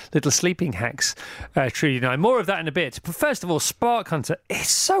exchanged little sleeping hacks, Trudy and I. More of that in a bit. But first of all, Spark Hunter is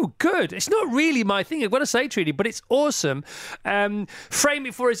so good. It's not really my thing, I've got to say, Trudy, but it's awesome. Frame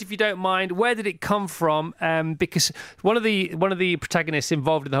it for us if you don't mind. Where did it come from? Because one of the protagonists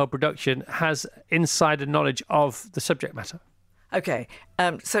involved in the whole production has insider knowledge of the subject matter. Okay,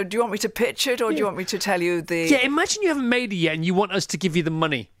 so do you want me to pitch it, or do you want me to tell you the... Yeah, imagine you haven't made it yet and you want us to give you the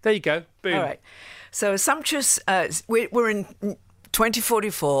money. There you go. Boom. All right. So a sumptuous, we're in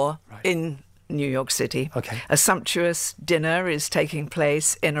 2044 in New York City. Okay. A sumptuous dinner is taking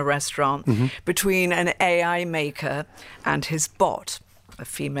place in a restaurant between an AI maker and his bot, a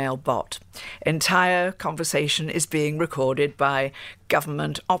female bot. Entire conversation is being recorded by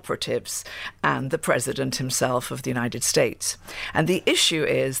government operatives and the president himself of the United States. And the issue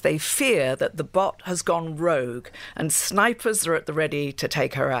is they fear that the bot has gone rogue and snipers are at the ready to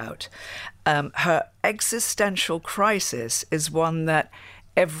take her out. Her existential crisis is one that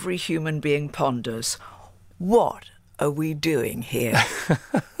every human being ponders. What are we doing here?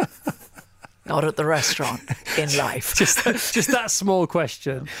 Not at the restaurant, in life. just that small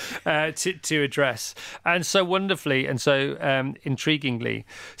question to address. And so wonderfully and so intriguingly.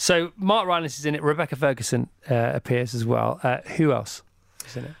 So Mark Rylance is in it. Rebecca Ferguson appears as well. Who else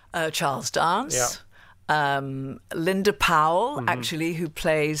is in it? Charles Dance. Yeah. Linda Powell, actually, who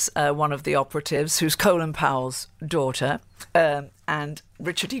plays one of the operatives, who's Colin Powell's daughter, and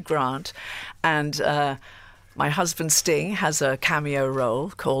Richard E. Grant. And my husband Sting has a cameo role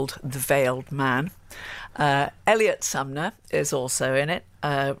called The Veiled Man. Elliot Sumner is also in it.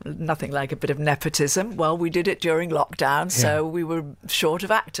 Nothing like a bit of nepotism. Well, we did it during lockdown, so we were short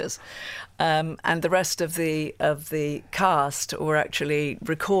of actors. And the rest of the cast were actually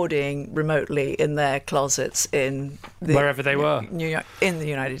recording remotely in their closets in wherever they were, New York, in the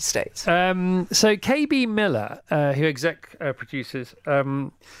United States. So KB Miller, who exec produces,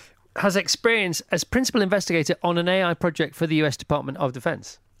 has experience as principal investigator on an AI project for the US Department of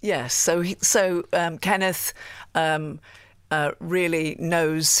Defense. Yes, so Kenneth really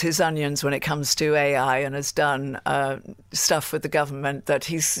knows his onions when it comes to AI and has done stuff with the government that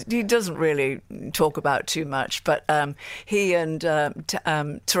he doesn't really talk about too much. But he and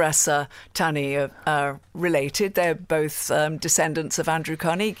Teresa Tani are related. They're both descendants of Andrew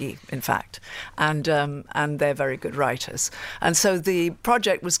Carnegie, in fact, and they're very good writers. And so the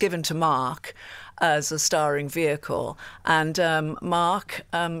project was given to Mark as a starring vehicle, and Mark,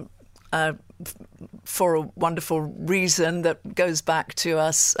 for a wonderful reason that goes back to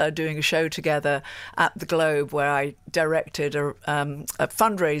us doing a show together at the Globe, where I directed a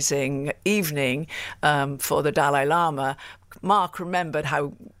fundraising evening for the Dalai Lama. Mark remembered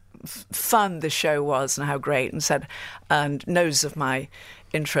how fun the show was and how great, and knows of my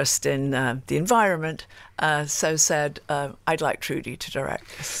interest in the environment, so said, I'd like Trudy to direct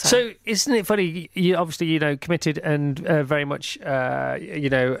this. So isn't it funny, you obviously, committed and very much,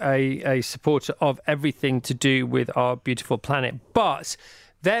 a supporter of everything to do with our beautiful planet, but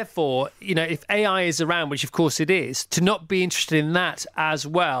therefore, if AI is around, which of course it is, to not be interested in that as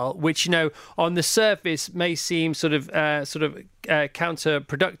well, which, on the surface may seem sort of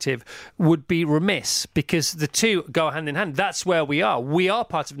counterproductive, would be remiss, because the two go hand in hand. That's where we are. We are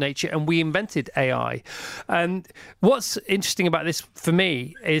part of nature and we invented AI. And what's interesting about this for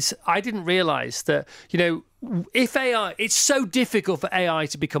me is I didn't realise that, if AI, it's so difficult for AI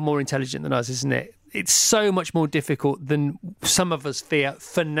to become more intelligent than us, isn't it? It's so much more difficult than some of us fear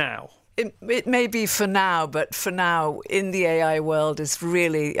for now. It may be for now, but for now, in the AI world, is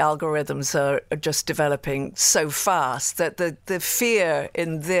really algorithms are just developing so fast that the fear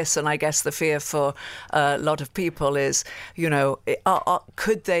in this, and I guess the fear for a lot of people is,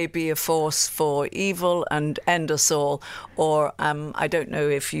 could they be a force for evil and end us all? Or I don't know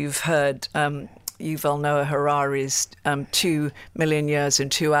if you've heard Yuval Noah Harari's 2 million years in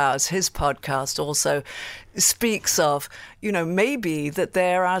 2 hours. His podcast also speaks of, maybe that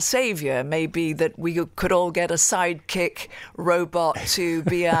they're our savior, maybe that we could all get a sidekick robot to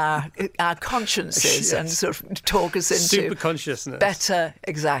be our consciences and sort of talk us into super consciousness. Better,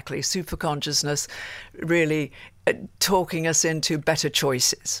 exactly, super consciousness, really talking us into better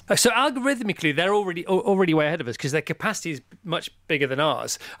choices. So algorithmically, they're already way ahead of us, because their capacity is much bigger than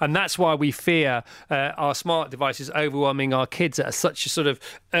ours, and that's why we fear our smart devices overwhelming our kids at such a sort of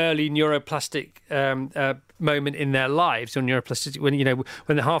early neuroplastic moment in their lives, or neuroplasticity,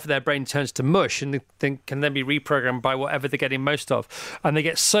 when half of their brain turns to mush and can then be reprogrammed by whatever they're getting most of, and they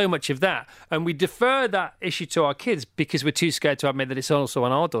get so much of that, and we defer that issue to our kids because we're too scared to admit that it's also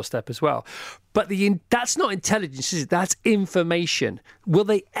on our doorstep as well. But that's not intelligence, is it? That's information. Will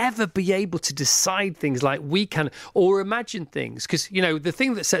they ever be able to decide things like we can, or imagine things? Because, the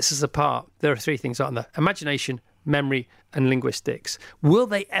thing that sets us apart, there are three things, aren't there? Imagination, memory, and linguistics. Will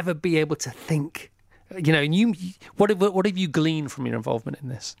they ever be able to think? What have you gleaned from your involvement in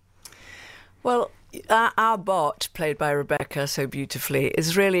this? Well, our bot, played by Rebecca so beautifully,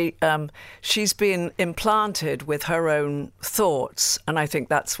 is really, she's been implanted with her own thoughts. And I think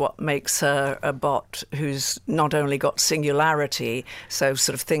that's what makes her a bot who's not only got singularity, so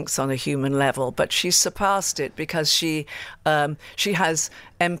sort of thinks on a human level, but she's surpassed it because she has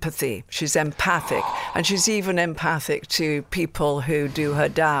empathy. She's empathic. And she's even empathic to people who do her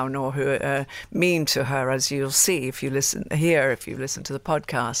down or who are mean to her, as you'll see if you listen to the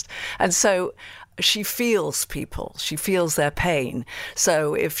podcast. And so she feels people. She feels their pain.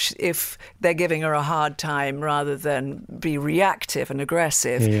 So if they're giving her a hard time, rather than be reactive and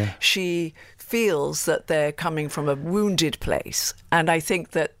aggressive, she feels that they're coming from a wounded place. And I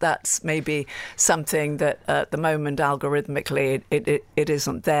think that that's maybe something that at the moment algorithmically it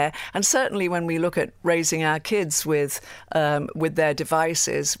isn't there. And certainly when we look at raising our kids with their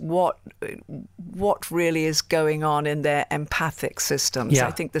devices, what really is going on in their empathic systems.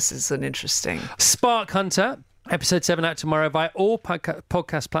 I think this is an interesting. Spark Hunter. Episode 7 out tomorrow via all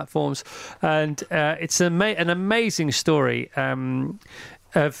podcast platforms. And it's an amazing story of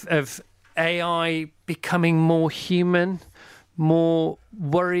AI becoming more human, more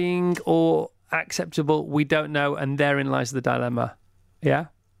worrying or acceptable. We don't know, and therein lies the dilemma. Yeah?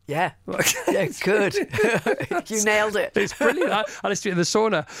 Yeah. Yeah, good. You nailed it. It's brilliant. I listened to it in the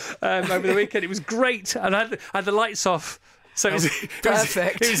sauna over the weekend. It was great. And I had the lights off. So it was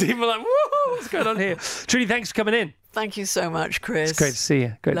perfect. It was even like, whoa, what's going on here? Trudy, thanks for coming in. Thank you so much, Chris. It's great to see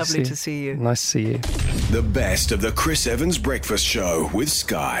you. Lovely to see you. Nice to see you. The best of the Chris Evans Breakfast Show with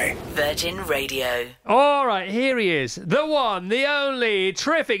Sky. Virgin Radio. All right, here he is. The one, the only,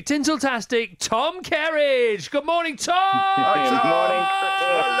 terrific, tinsel-tastic Tom Kerridge. Good morning, Tom. Good morning, Chris.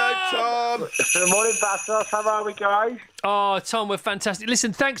 Hello, Tom. Good morning, Bastos. How are we, guys? Oh, Tom, we're fantastic.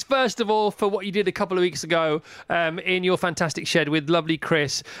 Listen, thanks first of all for what you did a couple of weeks ago in your fantastic shed with lovely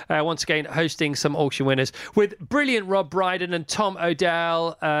Chris, once again hosting some auction winners with brilliant Rob Brydon and Tom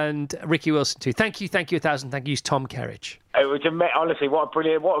O'Dell and Ricky Wilson too. Thank you 1,000 thank yous, Tom Kerridge. It was honestly, what a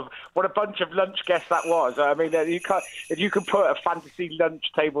brilliant, what a bunch of lunch guests that was. I mean, if you could put a fantasy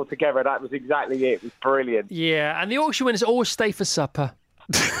lunch table together, that was exactly it. It was brilliant. Yeah, and the auction winners always stay for supper.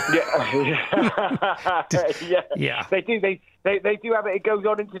 Yeah. They do. They do have it. It goes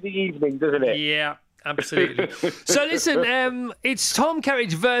on into the evening, doesn't it? Yeah. Absolutely. So listen, it's Tom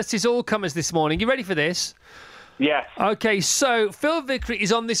Kerridge versus all comers this morning. You ready for this? Yes. Okay, so Phil Vickery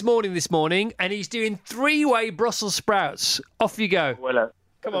is on this morning, and he's doing 3-way Brussels sprouts. Off you go. Well,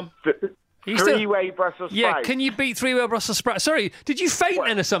 come on. 3-way Brussels sprouts. Yeah, can you beat 3-way Brussels sprouts? Sorry, did you faint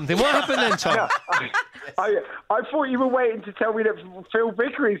then or something? What happened then, Tom? No, I thought you were waiting to tell me that Phil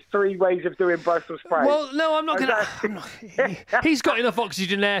Vickery's 3 ways of doing Brussels sprouts. Well, no, I'm not going to. He's got enough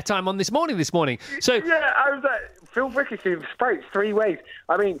oxygen airtime on this morning. So yeah, I was Phil Vickery's doing sprouts 3 ways.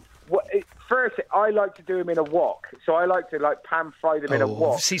 I mean, first, I like to do them in a wok. So I like to pan fry them in a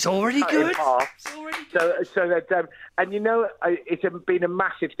wok. It's already good. So that, and it's been a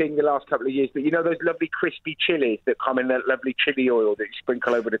massive thing the last couple of years. But those lovely crispy chilies that come in that lovely chili oil that you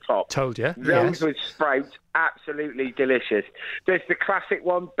sprinkle over the top. Told you. Those with sprouts, absolutely delicious. There's the classic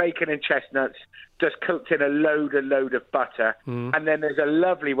one, bacon and chestnuts, just cooked in a load of butter. And then there's a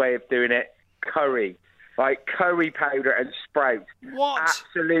lovely way of doing it, curry. Like curry powder and sprouts. What?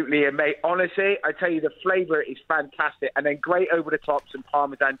 Absolutely amazing. Honestly, I tell you, the flavour is fantastic. And then great over the top, some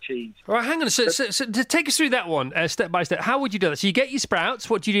Parmesan cheese. All right, hang on. So to take us through that one step by step, how would you do that? So you get your sprouts.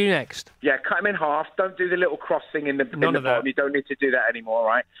 What do you do next? Yeah, cut them in half. Don't do the little cross thing in the bottom. You don't need to do that anymore,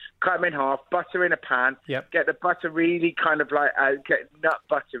 right? Cut them in half. Butter in a pan. Yep. Get the butter really kind of get nut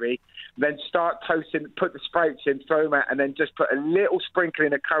buttery. Then start toasting. Put the sprouts in. Throw them out, and then just put a little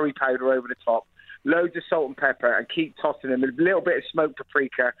sprinkling of curry powder over the top. Loads of salt and pepper, and keep tossing them with a little bit of smoked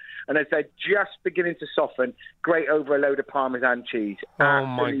paprika. And as they're just beginning to soften, grate over a load of Parmesan cheese. Oh,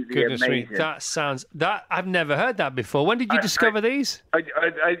 my goodness me. I've never heard that before. When did you discover these? I've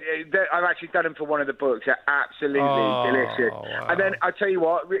actually done them for one of the books. They're absolutely delicious. Wow. And then I'll tell you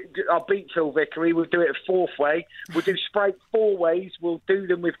what, I'll beat Phil Vickery. We'll do it a 4th way. We'll do sprouts 4 ways. We'll do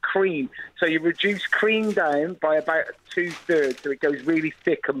them with cream. So you reduce cream down by about 2/3 so it goes really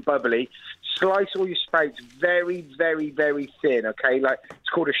thick and bubbly. Slice all your sprouts very, very, very thin, okay? Like, it's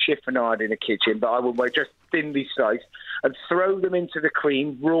called a chiffonade in the kitchen, but I would just thinly slice, and throw them into the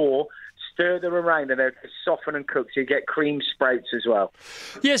cream raw, stir them around, and they'll soften and cook, so you get cream sprouts as well.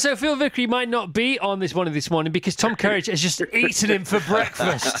 Yeah, so Phil Vickery might not be on this morning because Tom Kerridge has just eaten him for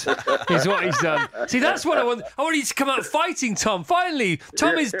breakfast, is what he's done. See, that's what I want. I want you to come out fighting, Tom. Finally,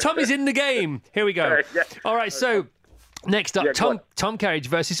 Tom is in the game. Here we go. All right, so Next up, Tom Kerridge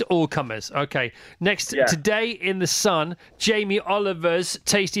versus All Comers. Okay. Next, today in the Sun, Jamie Oliver's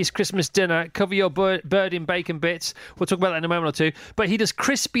Tastiest Christmas Dinner. Cover your bird in bacon bits. We'll talk about that in a moment or two. But he does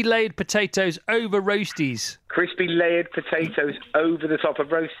crispy layered potatoes over roasties. Crispy layered potatoes over the top of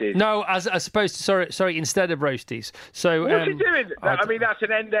roasties? No, as opposed to, sorry, instead of roasties. So what's he doing? I mean, that's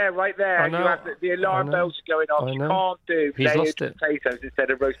an end there, right there. You have the alarm bells are going off. You can't do layered potatoes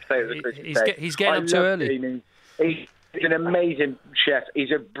instead of roast potatoes at Christmas Day. He's getting up too early. He's an amazing chef.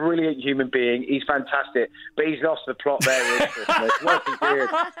 He's a brilliant human being. He's fantastic. But he's lost the plot there at Christmas. What's he doing?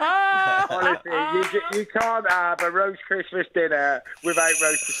 Honestly, you can't have a roast Christmas dinner without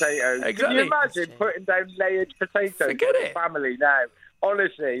roast potatoes. Exactly. Can you imagine putting down layered potatoes for the family now?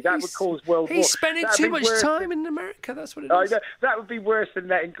 Honestly, that would cause world war. He's spending too much time in America. That's what it is. That would be worse than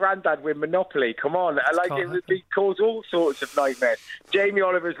letting Grandad win Monopoly. Come on. It would cause all sorts of nightmares. Jamie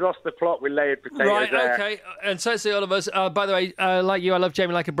Oliver's lost the plot with layered potatoes. Right, okay. And so say Oliver's. By the way, like you, I love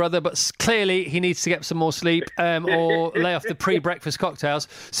Jamie like a brother, but clearly he needs to get some more sleep or lay off the pre-breakfast cocktails.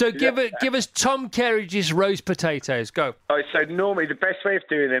 So give us Tom Kerridge's roast potatoes. Go. All right, so normally the best way of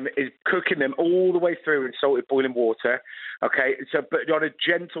doing them is cooking them all the way through in salted boiling water. Okay, but on a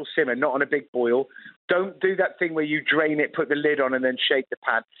gentle simmer, not on a big boil. Don't do that thing where you drain it, put the lid on, and then shake the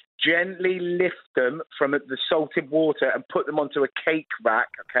pan. Gently lift them from the salted water and put them onto a cake rack,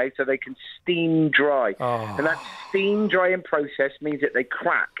 okay, so they can steam dry. Oh. And that steam drying process means that they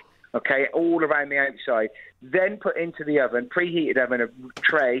crack, okay, all around the outside. Then put into the oven, preheated oven, a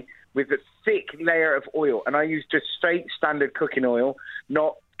tray with a thick layer of oil. And I use just straight standard cooking oil,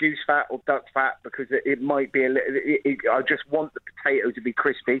 not goose fat or duck fat, because it might be I just want the potato to be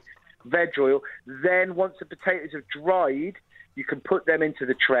crispy. Veg oil. Then once the potatoes have dried, you can put them into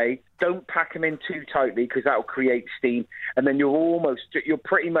the tray. Don't pack them in too tightly because that will create steam. And then you're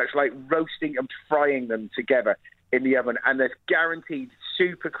pretty much like roasting and frying them together in the oven. And there's guaranteed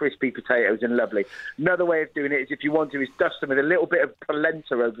super crispy potatoes and lovely. Another way of doing it is, if you want to, is dust them with a little bit of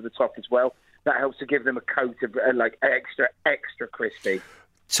polenta over the top as well. That helps to give them a coat of extra crispy.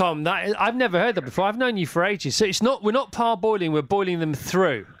 Tom, I've never heard that before. I've known you for ages. So we're not parboiling, we're boiling them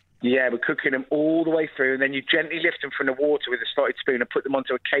through. Yeah, we're cooking them all the way through, and then you gently lift them from the water with a slotted spoon and put them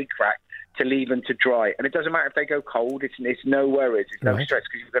onto a cake rack to leave them to dry. And it doesn't matter if they go cold. It's no worries. It's no stress,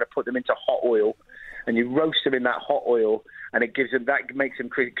 because you've got to put them into hot oil, and you roast them in that hot oil, and that makes them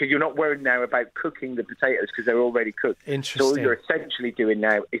crispy, because you're not worried now about cooking the potatoes because they're already cooked. Interesting. So all you're essentially doing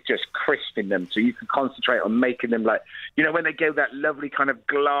now is just crisping them, so you can concentrate on making them when they go that lovely kind of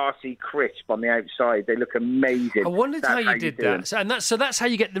glassy crisp on the outside. They look amazing. I wondered how you did that. So that's how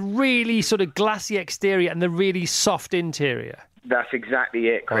you get the really sort of glassy exterior and the really soft interior. That's exactly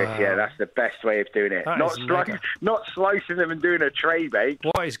it, Chris. Wow. Yeah, that's the best way of doing it. Not slicing them and doing a tray bake.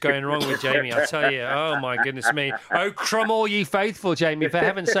 What is going wrong with Jamie? I tell you. Oh, my goodness me. Oh, crumb all ye faithful, Jamie. For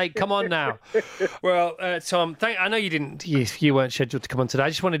heaven's sake, come on now. Well, Tom, I know you weren't scheduled to come on today. I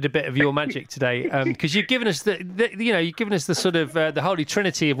just wanted a bit of your magic today, because you've given us the sort of the holy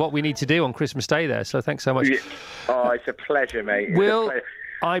trinity of what we need to do on Christmas Day there. So thanks so much. Oh, it's a pleasure, mate. Will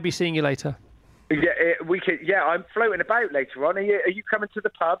I be seeing you later? Yeah, we could. Yeah, I'm floating about later on. Are you coming to the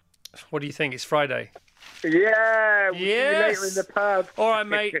pub? What do you think? It's Friday. Yeah, we'll see you later in the pub. All right,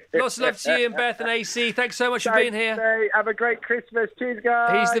 mate. Lots of love to you and Beth and AC. Thanks so much for being here. Mate. Have a great Christmas. Cheers,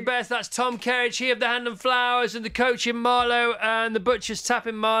 guys. He's the best. That's Tom Kerridge. He of the Hand and Flowers and the coach in Marlow and the butcher's tap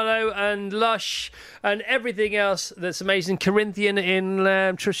in Marlow and Lush and everything else that's amazing. Corinthian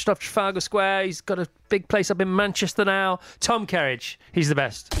in Trafalgar Square. He's got a big place up in Manchester now. Tom Kerridge. He's the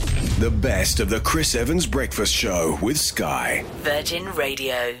best. The best of the Chris Evans Breakfast Show with Sky. Virgin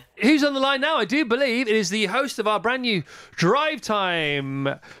Radio. Who's on the line now? I do believe it is the host of our brand new Drive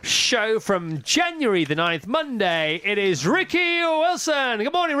Time show from January the 9th, Monday. It is Ricky Wilson.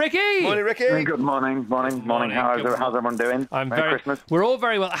 Good morning, Ricky. Morning, Ricky. Good morning. How's everyone doing? Merry Christmas. We're all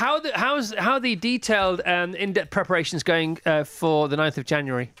very well. How are the detailed and in-depth preparations going for the 9th of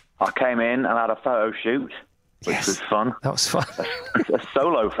January? I came in and had a photo shoot, which was fun. That was fun. A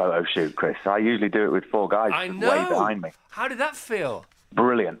solo photo shoot, Chris. I usually do it with four guys way behind me. How did that feel?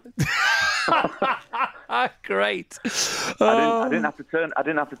 Brilliant. Great. I didn't have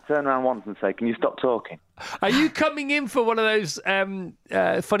to turn around once and say, "Can you stop talking?" Are you coming in for one of those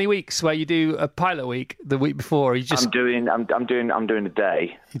funny weeks where you do a pilot week the week before? Or you just I'm doing a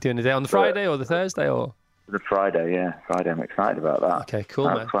day. You're doing a day on the Friday or the Thursday or? The Friday, yeah. Friday, I'm excited about that. Okay, cool,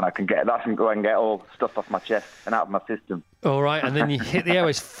 man. That's when I can get all stuff off my chest and out of my system. All right, and then you hit the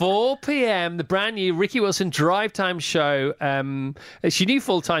airways. 4 p.m, the brand new Ricky Wilson Drive Time show. It's your new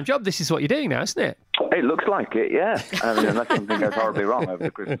full-time job. This is what you're doing now, isn't it? It looks like it, yeah. I mean, unless something goes horribly wrong over the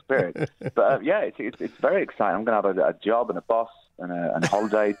Christmas period. But yeah, it's very exciting. I'm going to have a job and a boss and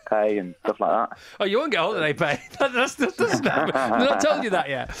holiday pay and stuff like that. Oh, you won't get holiday pay. That doesn't happen. I've not told you that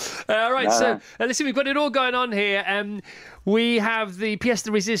yet. All right, listen, we've got it all going on here. We have the pièce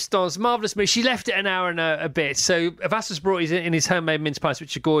de résistance, Marvellous Mary. She left it an hour and a bit. So Vassos brought in his homemade mince pies,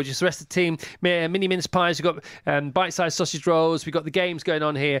 which are gorgeous. The rest of the team, mini mince pies. We've got bite-sized sausage rolls. We've got the games going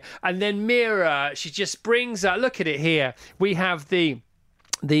on here. And then Mira, she just brings out, look at it here. We have the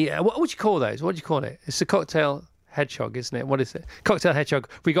what would you call those? What do you call it? It's a cocktail hedgehog, isn't it? What is it? Cocktail hedgehog.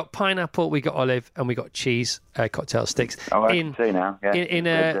 We got pineapple, we got olive, and we got cheese cocktail sticks. Oh, I can see now. Yeah.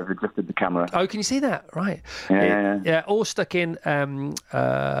 They've adjusted the camera. Oh, can you see that? Right. Yeah. All stuck in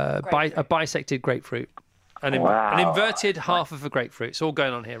a bisected grapefruit. An inverted half of a grapefruit. It's all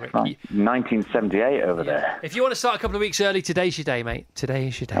going on here, Rick. 1978 over there. If you want to start a couple of weeks early, today's your day, mate. Today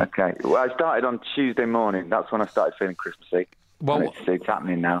is your day. Okay. Well, I started on Tuesday morning. That's when I started feeling Christmassy. Well, it's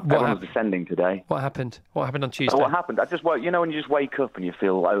happening now. Everyone's descending today. What happened? What happened on Tuesday? What happened? I just woke. You know when you just wake up and you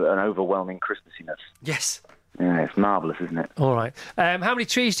feel an overwhelming Christmassiness. Yes. Yeah, it's marvellous, isn't it? All right. How many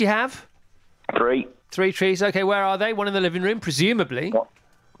trees do you have? 3. 3 trees. Okay, where are they? One in the living room, presumably.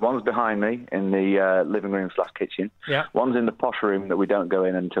 One's behind me in the living room / kitchen. Yeah. One's in the posh room that we don't go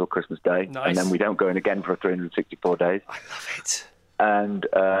in until Christmas Day. Nice. And then we don't go in again for 364 days. I love it. And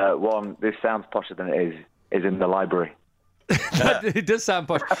one, this sounds posher than it is in the library. It does sound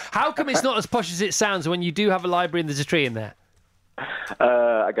posh. How come it's not as posh as it sounds when you do have a library and there's a tree in there?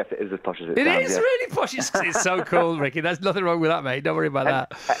 I guess it is as posh as it sounds. It is really posh. It's so cool, Ricky. There's nothing wrong with that, mate. Don't worry about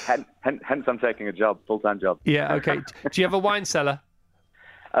that. Hence I'm taking a full-time job. Yeah, okay. Do you have a wine cellar?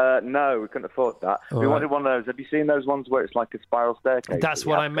 No, we couldn't afford that. We wanted one of those. Have you seen those ones where it's like a spiral staircase? That's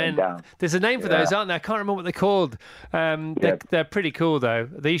what I meant. There's a name for those, aren't there? I can't remember what they're called. They're pretty cool, though.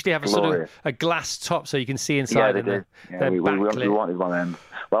 They usually have a sort of a glass top so you can see inside. Yeah, they do. Yeah, we wanted one of them.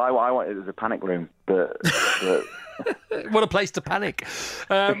 Well, I wanted it as a panic room, but what a place to panic.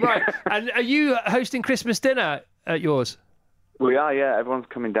 Right. And are you hosting Christmas dinner at yours? We are, yeah. Everyone's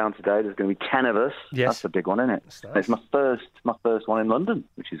coming down today. There's going to be 10 of us. Yes. That's a big one, isn't it? It's my first one in London,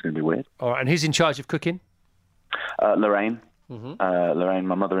 which is going to be weird. All right. And who's in charge of cooking? Lorraine. Mm-hmm. Lorraine,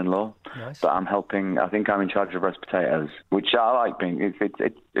 my mother-in-law. Nice. But I'm helping. I think I'm in charge of roast potatoes, which I like being.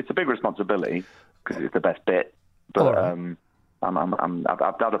 It's a big responsibility because it's the best bit. But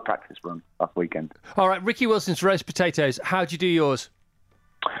I've done a practice run last weekend. All right. Ricky Wilson's roast potatoes. How do you do yours?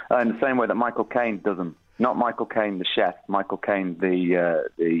 In the same way that Michael Caine does them. Not Michael Caine, the chef. Michael Caine, the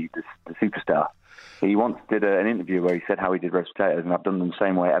superstar. He once did an interview where he said how he did roast potatoes, and I've done them the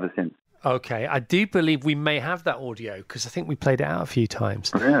same way ever since. Okay, I do believe we may have that audio because I think we played it out a few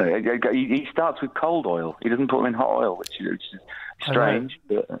times. Really? He starts with cold oil. He doesn't put them in hot oil, which is strange.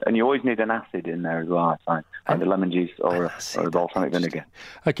 And you always need an acid in there as well, I find. Like the lemon juice or a balsamic vinegar.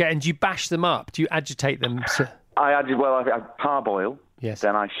 Okay, and do you bash them up? Do you agitate them? I parboil. Yes.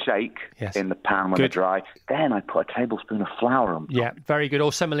 Then I shake in the pan when they're dry. Then I put a tablespoon of flour on top. Yeah, very good.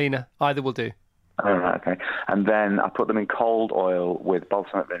 Or semolina. Either will do. Oh, right, okay. And then I put them in cold oil with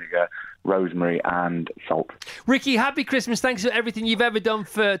balsamic vinegar, rosemary and salt. Ricky, happy Christmas. Thanks for everything you've ever done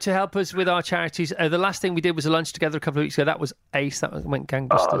to help us with our charities. The last thing we did was a lunch together a couple of weeks ago. That was ace. That went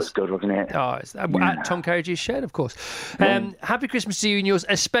gangbusters. Oh, it was good, wasn't it? Oh, at Tom Carriage's shed, of course. Happy Christmas to you and yours,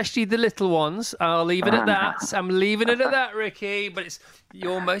 especially the little ones. I'll leave it at that. I'm leaving it at that, Ricky. But it's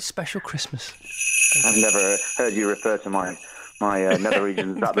your most special Christmas. I've never heard you refer to my nether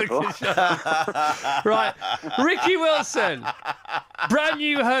regions that before. Right. Ricky Wilson, brand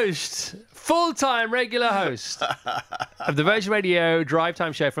new host, full-time regular host of the Virgin Radio Drive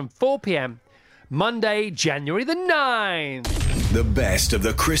Time Show from 4 p.m. Monday, January the 9th. The best of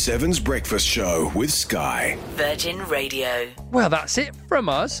the Chris Evans Breakfast Show with Sky. Virgin Radio. Well, that's it from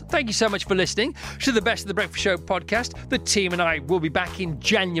us. Thank you so much for listening to the Best of the Breakfast Show podcast. The team and I will be back in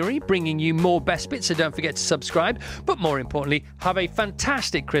January bringing you more best bits, so don't forget to subscribe. But more importantly, have a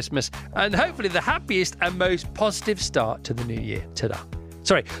fantastic Christmas and hopefully the happiest and most positive start to the new year. Ta-da.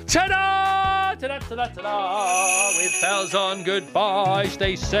 Sorry. Ta-da! Ta-da, ta-da, ta-da! With bells on, goodbye.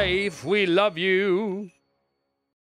 Stay safe. We love you.